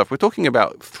Phillips stuff, we're talking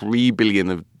about $3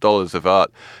 billion of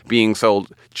art being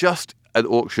sold just at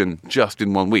auction just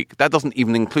in 1 week. That doesn't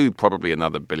even include probably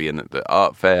another billion at the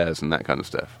art fairs and that kind of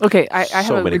stuff. Okay, I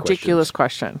have a ridiculous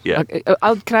question. Yeah. Okay,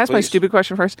 can I ask my stupid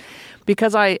question first?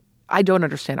 Because I don't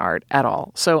understand art at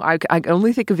all. So I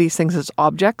only think of these things as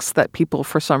objects that people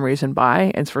for some reason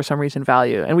buy and for some reason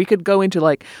value. And we could go into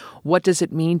what does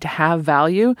it mean to have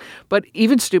value? But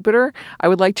even stupider, I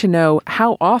would like to know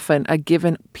how often a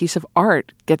given piece of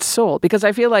art gets sold. Because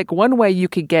I feel like one way you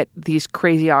could get these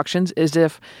crazy auctions is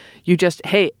if you just,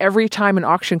 every time an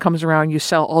auction comes around, you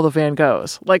sell all the Van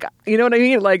Goghs. You know what I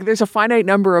mean? There's a finite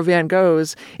number of Van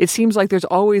Goghs. It seems like there's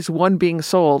always one being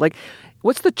sold.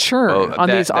 What's the churn on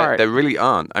these art? There really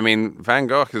aren't. I mean, Van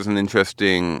Gogh is an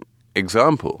interesting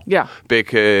example. Yeah.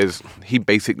 Because he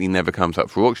basically never comes up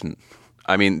for auction.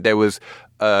 I mean, there was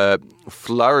a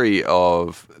flurry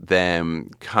of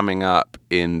them coming up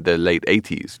in the late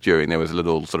 80s there was a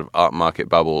little sort of art market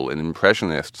bubble in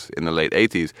Impressionists in the late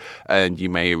 80s. And you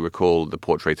may recall the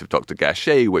portrait of Dr.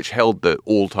 Gachet, which held the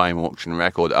all-time auction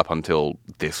record up until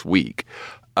this week,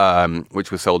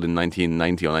 which was sold in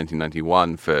 1990 or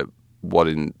 1991 for what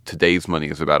in today's money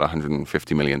is about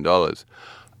 $150 million.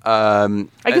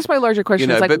 I guess my larger question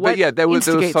is there were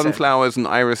sunflowers and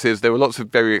irises. There were lots of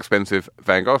very expensive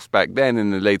Van Goghs back then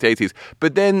in the late 80s.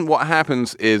 But then what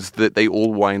happens is that they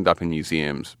all wind up in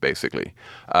museums, basically.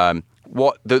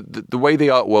 What the way the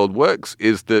art world works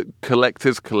is that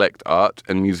collectors collect art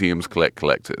and museums collect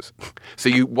collectors.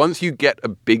 So once you get a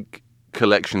big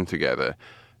collection together,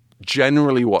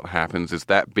 generally what happens is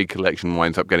that big collection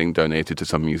winds up getting donated to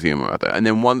some museum or other. And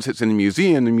then once it's in a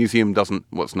museum, the museum doesn't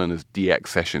what's known as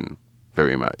deaccession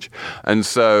very much. And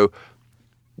so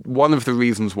one of the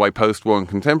reasons why post-war and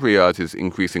contemporary art is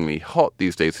increasingly hot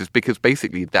these days is because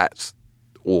basically that's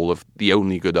all of the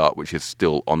only good art which is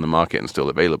still on the market and still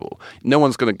available. No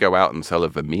one's going to go out and sell a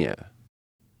Vermeer.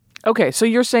 Okay, so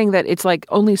you're saying that it's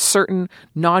only certain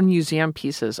non-museum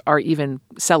pieces are even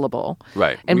sellable.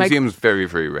 Right. And museums very,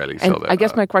 very rarely sell that. I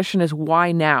guess my question is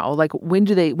why now? When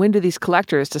do these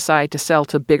collectors decide to sell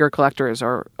to bigger collectors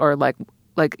or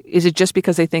is it just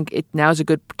because they think now's a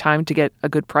good time to get a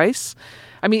good price?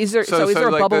 I mean, is there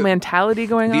a bubble mentality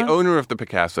going on? The owner of the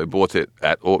Picasso bought it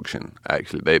at auction,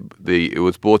 actually. It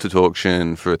was bought at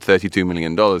auction for $32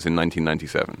 million in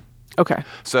 1997. Okay.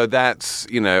 So that's,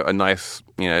 a nice,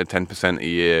 10% a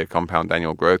year compound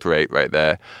annual growth rate right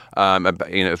there.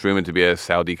 It's rumored to be a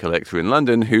Saudi collector in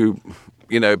London who,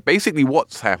 basically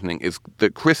what's happening is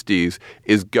that Christie's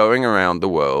is going around the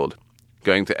world,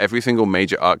 going to every single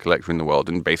major art collector in the world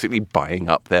and basically buying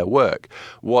up their work.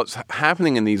 What's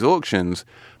happening in these auctions,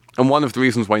 and one of the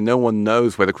reasons why no one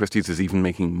knows whether Christie's is even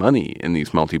making money in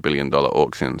these multi-billion-dollar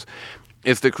auctions,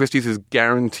 is that Christie's is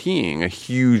guaranteeing a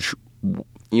huge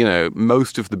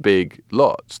most of the big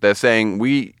lots. They're saying,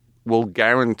 we will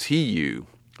guarantee you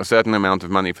a certain amount of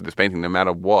money for this painting, no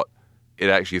matter what it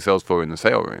actually sells for in the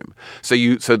sale room. So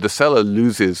the seller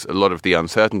loses a lot of the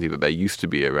uncertainty that there used to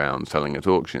be around selling at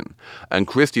auction. And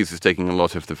Christie's is taking a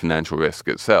lot of the financial risk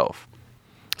itself.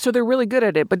 So they're really good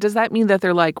at it. But does that mean that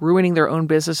they're ruining their own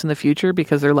business in the future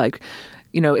because they're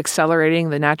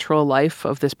accelerating the natural life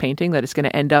of this painting, that it's going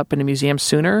to end up in a museum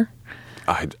sooner?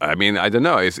 I mean, I don't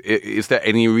know. Is there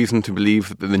any reason to believe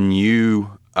that the new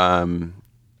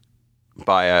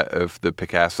buyer of the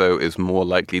Picasso is more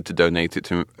likely to donate it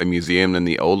to a museum than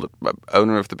the old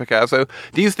owner of the Picasso?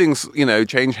 These things,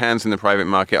 change hands in the private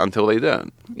market until they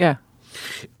don't. Yeah.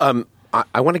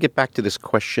 I want to get back to this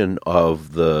question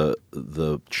of the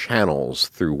channels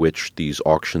through which these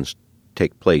auctions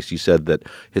take place. You said that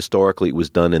historically it was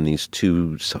done in these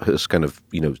two kind of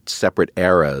separate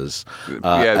eras.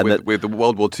 With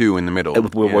World War II in the middle.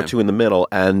 With World War II in the middle,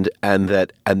 and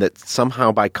that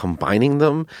somehow by combining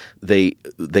them, they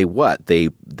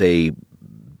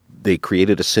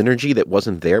created a synergy that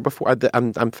wasn't there before.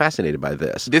 I'm fascinated by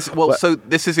this. So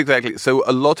this is exactly so.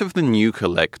 A lot of the new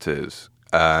collectors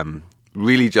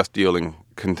really just deal in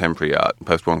contemporary art,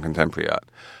 post-war and contemporary art,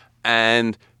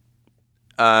 and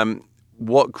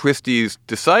what Christie's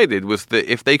decided was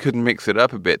that if they could mix it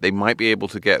up a bit, they might be able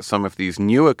to get some of these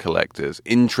newer collectors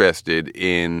interested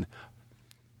in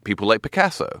people like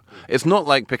Picasso. It's not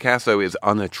like Picasso is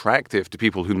unattractive to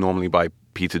people who normally buy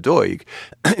Peter Doig,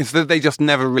 is that they just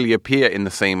never really appear in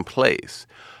the same place.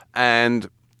 And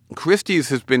Christie's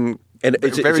has been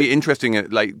very interesting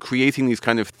at like creating these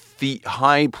kind of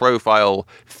high-profile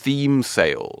theme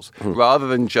sales rather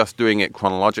than just doing it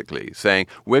chronologically, saying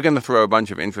we're going to throw a bunch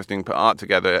of interesting art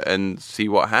together and see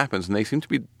what happens. And it seems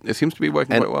to be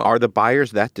working quite well. Are the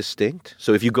buyers that distinct?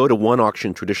 So if you go to one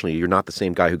auction traditionally, you're not the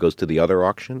same guy who goes to the other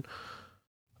auction?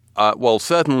 Well,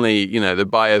 certainly, the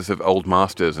buyers of Old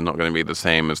Masters are not going to be the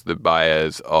same as the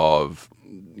buyers of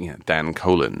Dan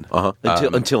Colin.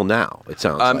 Until now, it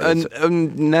sounds like.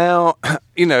 And now,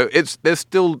 there's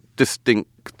still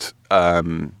distinct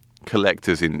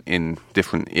collectors in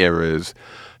different eras.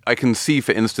 I can see,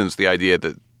 for instance, the idea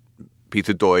that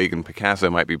Peter Doig and Picasso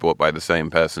might be bought by the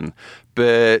same person.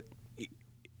 But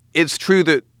it's true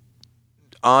that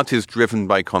art is driven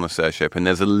by connoisseurship, and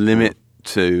there's a limit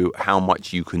to how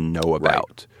much you can know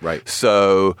about. Right.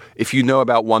 So if you know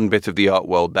about one bit of the art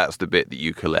world, that's the bit that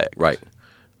you collect. Right.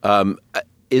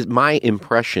 Is my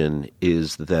impression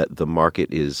is that the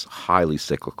market is highly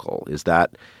cyclical. Is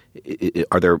there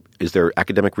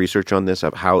academic research on this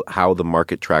of how the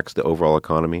market tracks the overall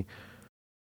economy?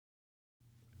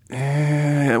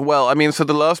 Well, I mean, so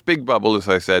the last big bubble, as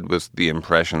I said, was the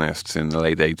Impressionists in the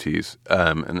late 80s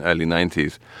and early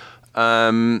 90s.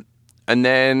 And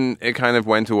then it kind of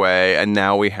went away, and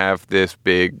now we have this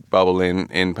big bubble in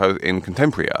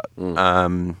contemporary art.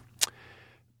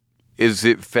 Is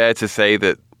it fair to say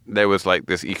that there was like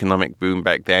this economic boom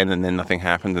back then, and then nothing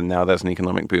happened, and now there's an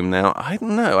economic boom now? I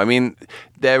don't know. I mean,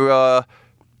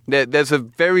 there's a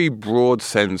very broad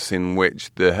sense in which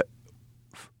the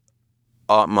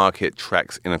art market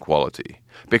tracks inequality,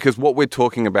 because what we're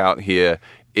talking about here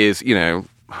is,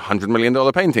 $100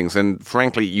 million paintings. And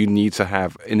frankly, you need to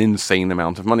have an insane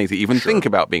amount of money to even think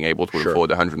about being able to afford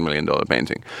a $100 million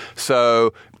painting.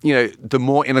 So, the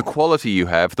more inequality you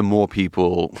have, the more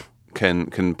people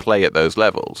can play at those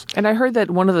levels. And I heard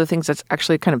that one of the things that's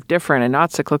actually kind of different and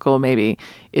not cyclical maybe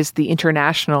is the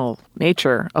international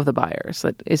nature of the buyers.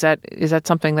 Is that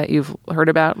something that you've heard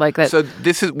about? Like that? So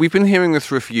we've been hearing this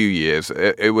for a few years.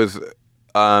 It was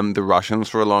the Russians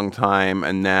for a long time,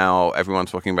 and now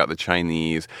everyone's talking about the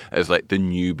Chinese as like the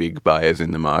new big buyers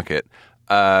in the market.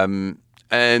 And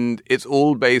it's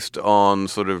all based on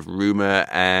sort of rumor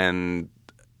and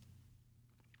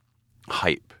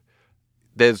hype.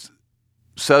 There's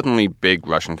certainly big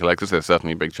Russian collectors, there's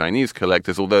certainly big Chinese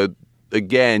collectors, although,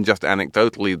 again, just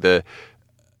anecdotally, the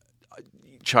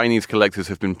Chinese collectors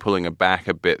have been pulling back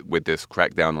a bit with this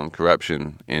crackdown on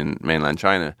corruption in mainland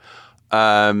China.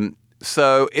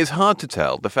 So it's hard to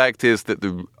tell. The fact is that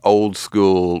the old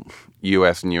school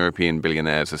US and European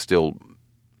billionaires are still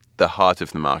the heart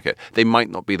of the market. They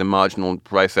might not be the marginal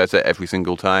price setter every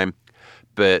single time,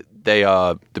 but they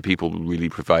are the people really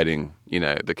providing,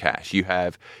 the cash. You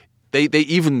have, they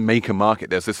even make a market.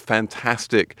 There's this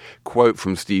fantastic quote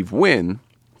from Steve Wynn,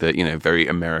 the, very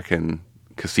American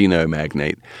casino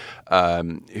magnate,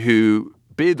 who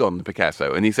bid on the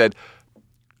Picasso. And he said,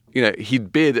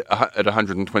 he'd bid at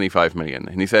 125 million.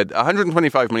 And he said,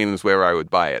 125 million is where I would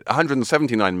buy it.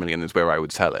 179 million is where I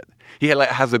would sell it. He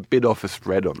has a bid offer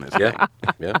spread on this.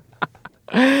 Yeah.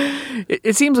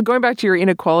 It seems, going back to your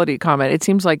inequality comment, it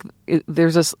seems like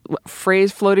there's this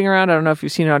phrase floating around. I don't know if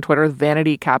you've seen it on Twitter,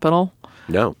 vanity capital.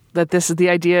 No. That the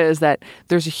idea is that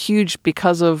there's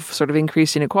because of sort of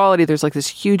increased inequality, there's like this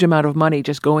huge amount of money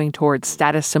just going towards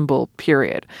status symbol,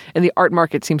 period. And the art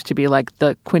market seems to be like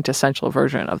the quintessential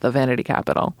version of the vanity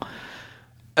capital.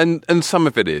 And some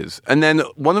of it is. And then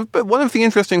one of the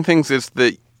interesting things is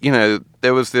that,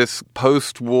 there was this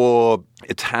post-war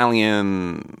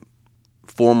Italian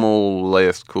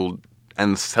formalist called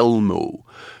Anselmo,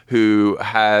 who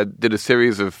did a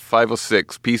series of 5 or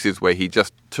 6 pieces where he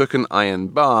just took an iron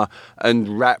bar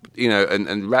and wrapped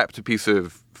a piece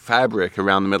of fabric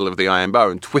around the middle of the iron bar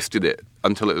and twisted it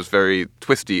until it was very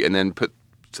twisty, and then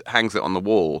hangs it on the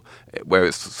wall where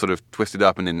it's sort of twisted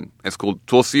up, and then it's called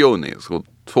torsione. It's called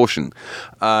torsion.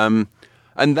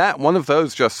 And that one of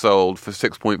those just sold for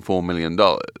 $6.4 million.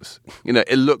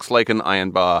 It looks like an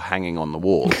iron bar hanging on the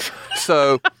wall.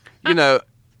 So,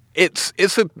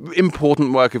 it's an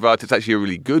important work of art. It's actually a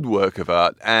really good work of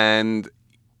art. And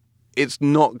it's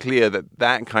not clear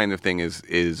that kind of thing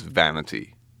is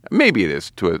vanity. Maybe it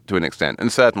is to an extent.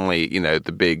 And certainly,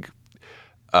 the big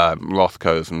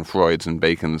Rothkos and Freuds and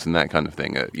Bacons and that kind of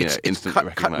thing are, instantly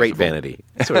recognizable. Cut rate vanity.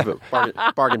 It's sort of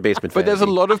a bargain basement vanity. But there's a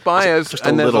lot of buyers,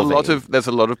 and there's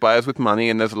a lot of buyers with money,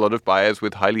 and there's a lot of buyers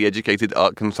with highly educated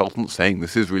art consultants saying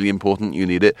this is really important, you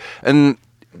need it. And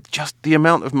just the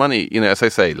amount of money, as I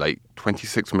say, like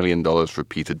 $26 million for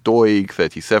Peter Doig,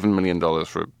 $37 million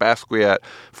for Basquiat,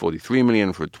 $43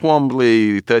 million for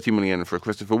Twombly, $30 million for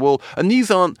Christopher Wool. And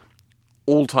these aren't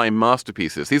all-time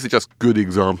masterpieces. These are just good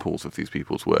examples of these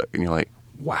people's work. And you're like,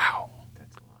 wow.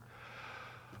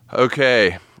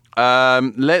 Okay,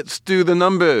 let's do the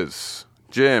numbers.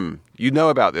 Jim, you know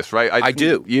about this, right? I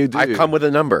do. You do. I come with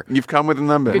a number. You've come with a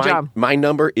number. Good job. My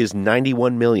number is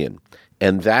 $91 million.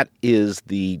 And that is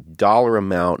the dollar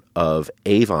amount of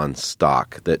Avon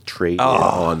stock that traded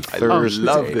on Thursday.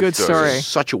 I love this Good story. It's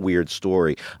such a weird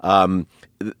story.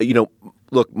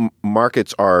 Look,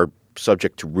 markets are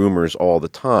subject to rumors all the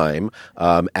time.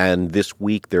 And this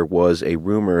week there was a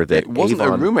rumor that it wasn't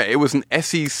Avon, a rumor. It was an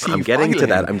SEC I'm getting to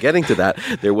that.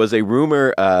 There was a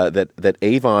rumor that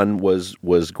Avon was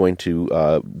going to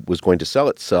sell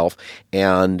itself,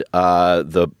 and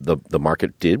the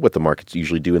market did what the markets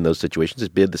usually do in those situations: is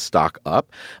bid the stock up.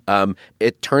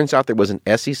 It turns out there was an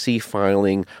SEC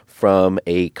filing from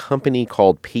a company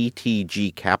called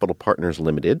PTG Capital Partners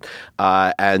Limited,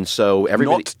 and so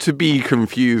everybody not to be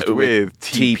confused with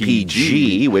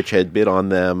TPG, which had bid on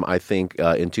them, I think,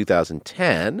 in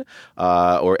 2010,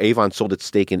 or Avon sold its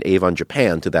stake in Avon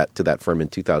Japan to that firm in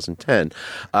 2010,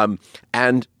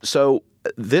 and so.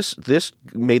 This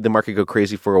made the market go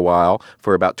crazy for a while,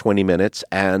 for about 20 minutes,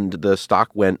 and the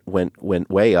stock went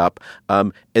way up.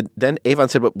 And then Avon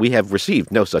said, "But we have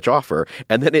received no such offer."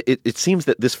 And then it seems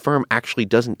that this firm actually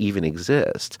doesn't even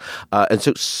exist. And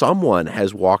so someone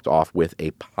has walked off with a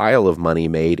pile of money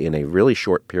made in a really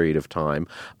short period of time.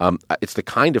 It's the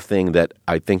kind of thing that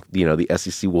I think the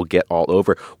SEC will get all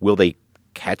over. Will they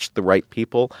catch the right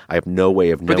people? I have no way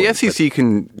of knowing. But the SEC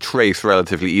can trace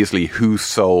relatively easily who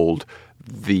sold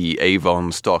the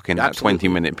Avon stock in that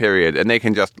 20-minute period, and they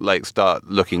can just start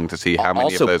looking to see how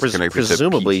many of those are connected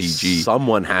presumably to PTG.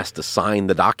 Someone has to sign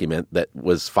the document that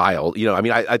was filed.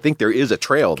 I think there is a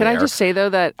trail Can there. I just say, though,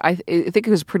 that I think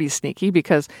it was pretty sneaky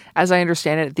because, as I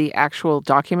understand it, the actual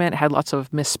document had lots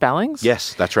of misspellings.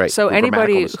 Yes, that's right. So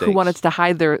anybody Mistakes. who wanted to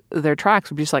hide their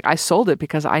tracks would be just like, I sold it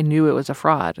because I knew it was a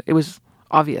fraud. It was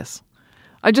obvious.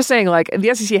 I'm just saying,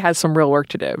 the SEC has some real work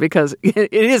to do because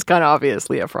it is kind of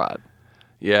obviously a fraud.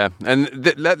 Yeah,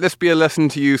 and let this be a lesson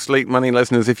to you, Slate Money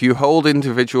listeners. If you hold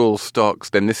individual stocks,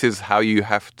 then this is what you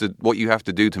have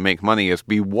to do to make money is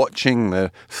be watching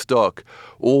the stock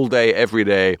all day, every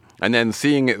day, and then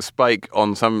seeing it spike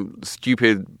on some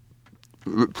stupid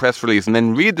press release, and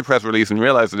then read the press release and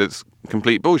realize that it's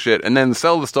complete bullshit, and then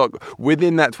sell the stock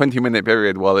within that 20-minute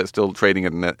period while it's still trading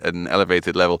at an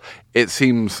elevated level. It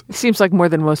seems like more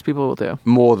than most people will do.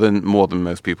 More than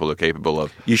most people are capable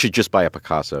of. You should just buy a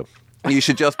Picasso. You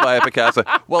should just buy a Picasso.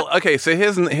 Well, okay, so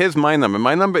here's my number.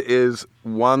 My number is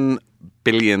 $1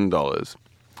 billion. Can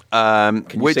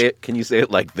you say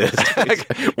it like this?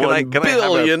 $1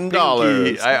 billion.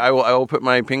 I will put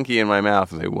my pinky in my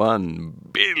mouth and say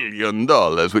 $1 billion,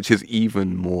 which is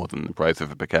even more than the price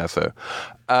of a Picasso.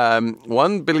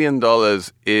 $1 billion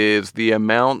is the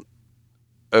amount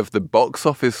of the box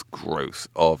office gross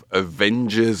of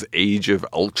Avengers: Age of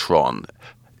Ultron.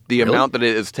 The amount that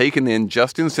it has taken in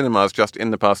just in cinemas just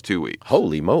in the past 2 weeks.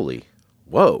 Holy moly.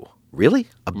 Whoa. Really?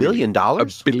 $1 billion?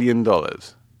 $1 billion.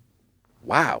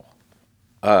 Wow.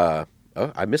 I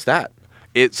missed that.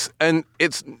 It's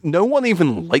no one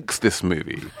even likes this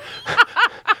movie.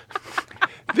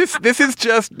 This is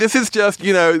just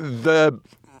the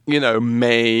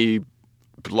May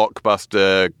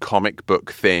blockbuster comic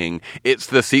book thing. It's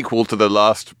the sequel to the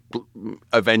last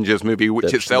Avengers movie,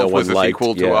 which itself was a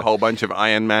sequel to a whole bunch of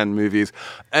Iron Man movies,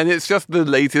 and it's just the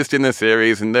latest in the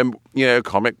series. And then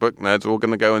comic book nerds are all going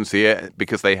to go and see it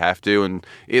because they have to, and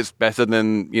it's better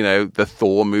than the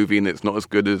Thor movie, and it's not as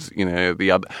good as the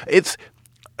other. It's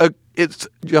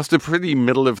just a pretty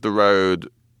middle of the road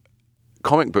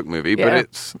comic book movie,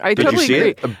 but I did totally you see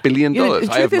agree. it? $1 billion. The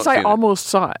truth is, I almost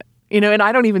saw it. And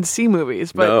I don't even see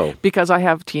movies, but because I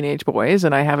have teenage boys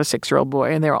and I have a 6-year-old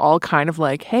boy, and they're all kind of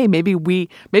like, hey, maybe we're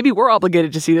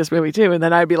obligated to see this movie too. And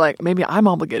then I'd be like, maybe I'm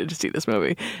obligated to see this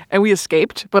movie. And we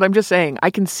escaped, but I'm just saying, I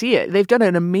can see it. They've done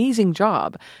an amazing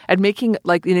job at making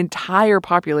an entire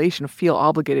population feel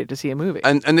obligated to see a movie.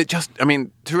 And it just,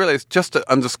 to realize, just to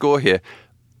underscore here,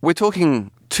 we're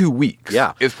talking 2 weeks.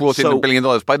 Yeah. It's brought in $1 billion.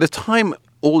 By the time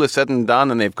all is said and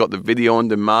done, and they've got the video on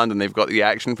demand, and they've got the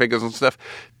action figures and stuff,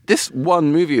 this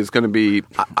one movie is going to be...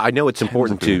 I know it's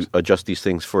important to adjust these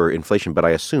things for inflation, but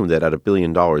I assume that at $1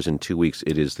 billion in 2 weeks,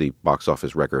 it is the box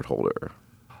office record holder.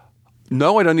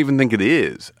 No, I don't even think it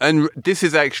is. And this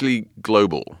is actually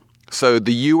global. So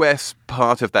the US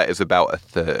part of that is about a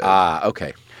third.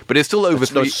 Okay. But it's still over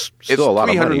It's still a lot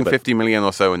of money, but- $350 million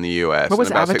or so in the US. What was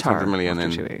and about Avatar? $600 million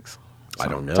after in 2 weeks. I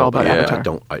don't know. It's all about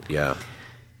Avatar. Yeah.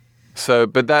 So,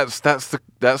 but that's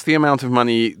the amount of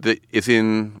money that is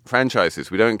in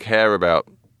franchises. We don't care about,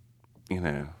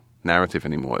 narrative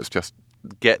anymore. It's just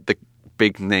get the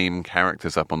big name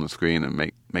characters up on the screen and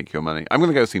make your money. I'm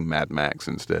going to go see Mad Max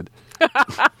instead.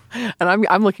 And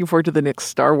I'm looking forward to the next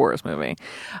Star Wars movie.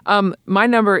 My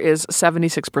number is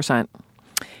 76%.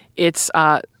 It's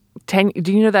 10.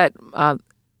 Do you know that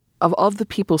of the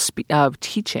people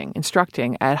teaching,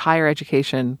 instructing at higher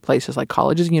education places like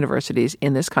colleges and universities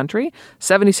in this country,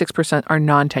 76% are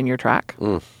non-tenure track.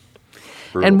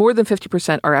 And more than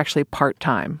 50% are actually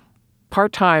part-time.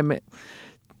 Part-time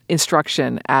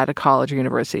instruction at a college or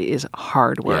university is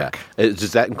hard work. Yeah.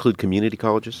 Does that include community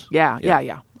colleges?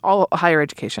 Yeah. All higher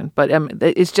education. But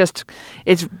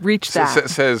it's reached that.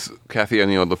 Says Kathy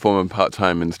O'Neill, the former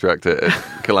part-time instructor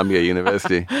at Columbia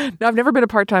University. No, I've never been a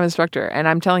part-time instructor. And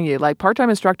I'm telling you,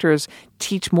 part-time instructors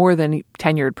teach more than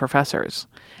tenured professors.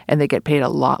 And they get paid a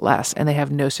lot less. And they have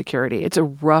no security. It's a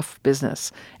rough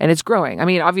business. And it's growing. I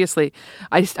mean, obviously,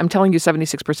 I'm telling you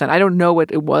 76%. I don't know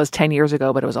what it was 10 years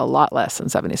ago, but it was a lot less than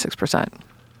 76%.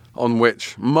 On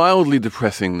which, mildly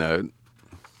depressing note,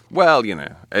 well,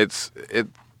 Yeah.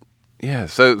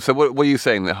 So what are you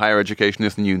saying? That higher education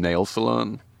is the new nail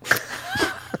salon?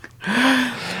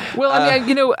 Well, I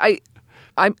mean,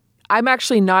 I'm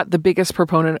actually not the biggest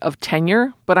proponent of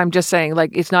tenure, but I'm just saying,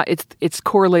 it's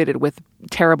correlated with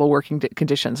terrible working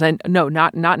conditions, and no,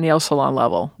 not nail salon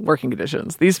level working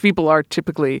conditions. These people are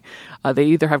typically they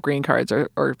either have green cards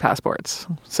or passports,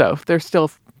 so they're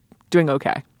still doing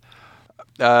okay.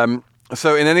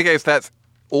 So in any case, that's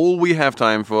all we have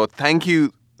time for. Thank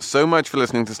you so much for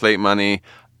listening to Slate Money.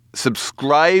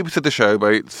 Subscribe to the show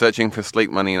by searching for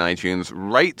Slate Money in iTunes.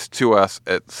 Write to us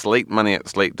at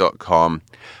slatemoney@slate.com.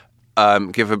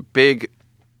 Give a big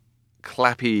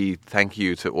clappy thank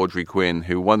you to Audrey Quinn,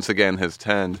 who once again has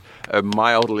turned a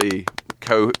mildly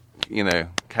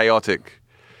chaotic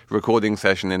recording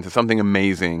session into something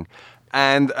amazing.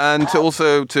 And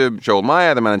also to Joel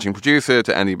Meyer, the managing producer,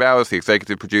 to Andy Bowers, the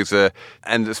executive producer,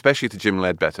 and especially to Jim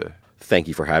Ledbetter. Thank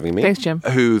you for having me. Thanks, Jim.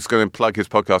 Who's going to plug his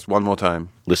podcast one more time.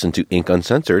 Listen to Ink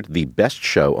Uncensored, the best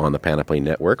show on the Panoply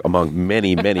Network, among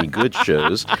many, many good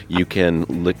shows. You can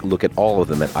look at all of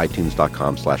them at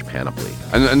itunes.com/panoply.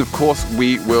 And of course,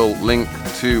 we will link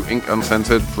to Ink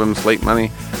Uncensored from Slate Money.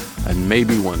 And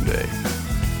maybe one day,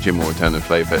 Jim will return the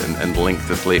flavor and link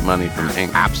to Slate Money from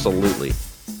Ink. Absolutely.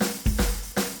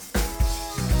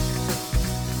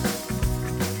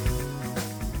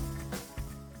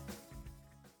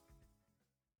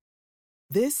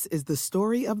 This is the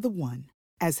story of the one.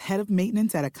 As head of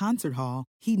maintenance at a concert hall,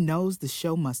 he knows the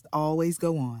show must always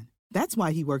go on. That's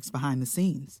why he works behind the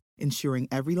scenes, ensuring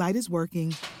every light is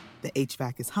working, the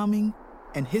HVAC is humming,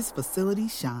 and his facility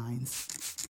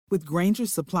shines. With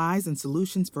Grainger's supplies and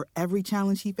solutions for every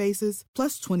challenge he faces,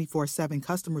 plus 24/7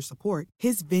 customer support,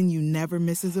 his venue never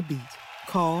misses a beat.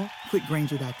 Call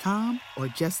quickgrainger.com or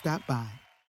just stop by.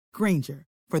 Grainger,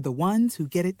 for the ones who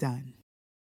get it done.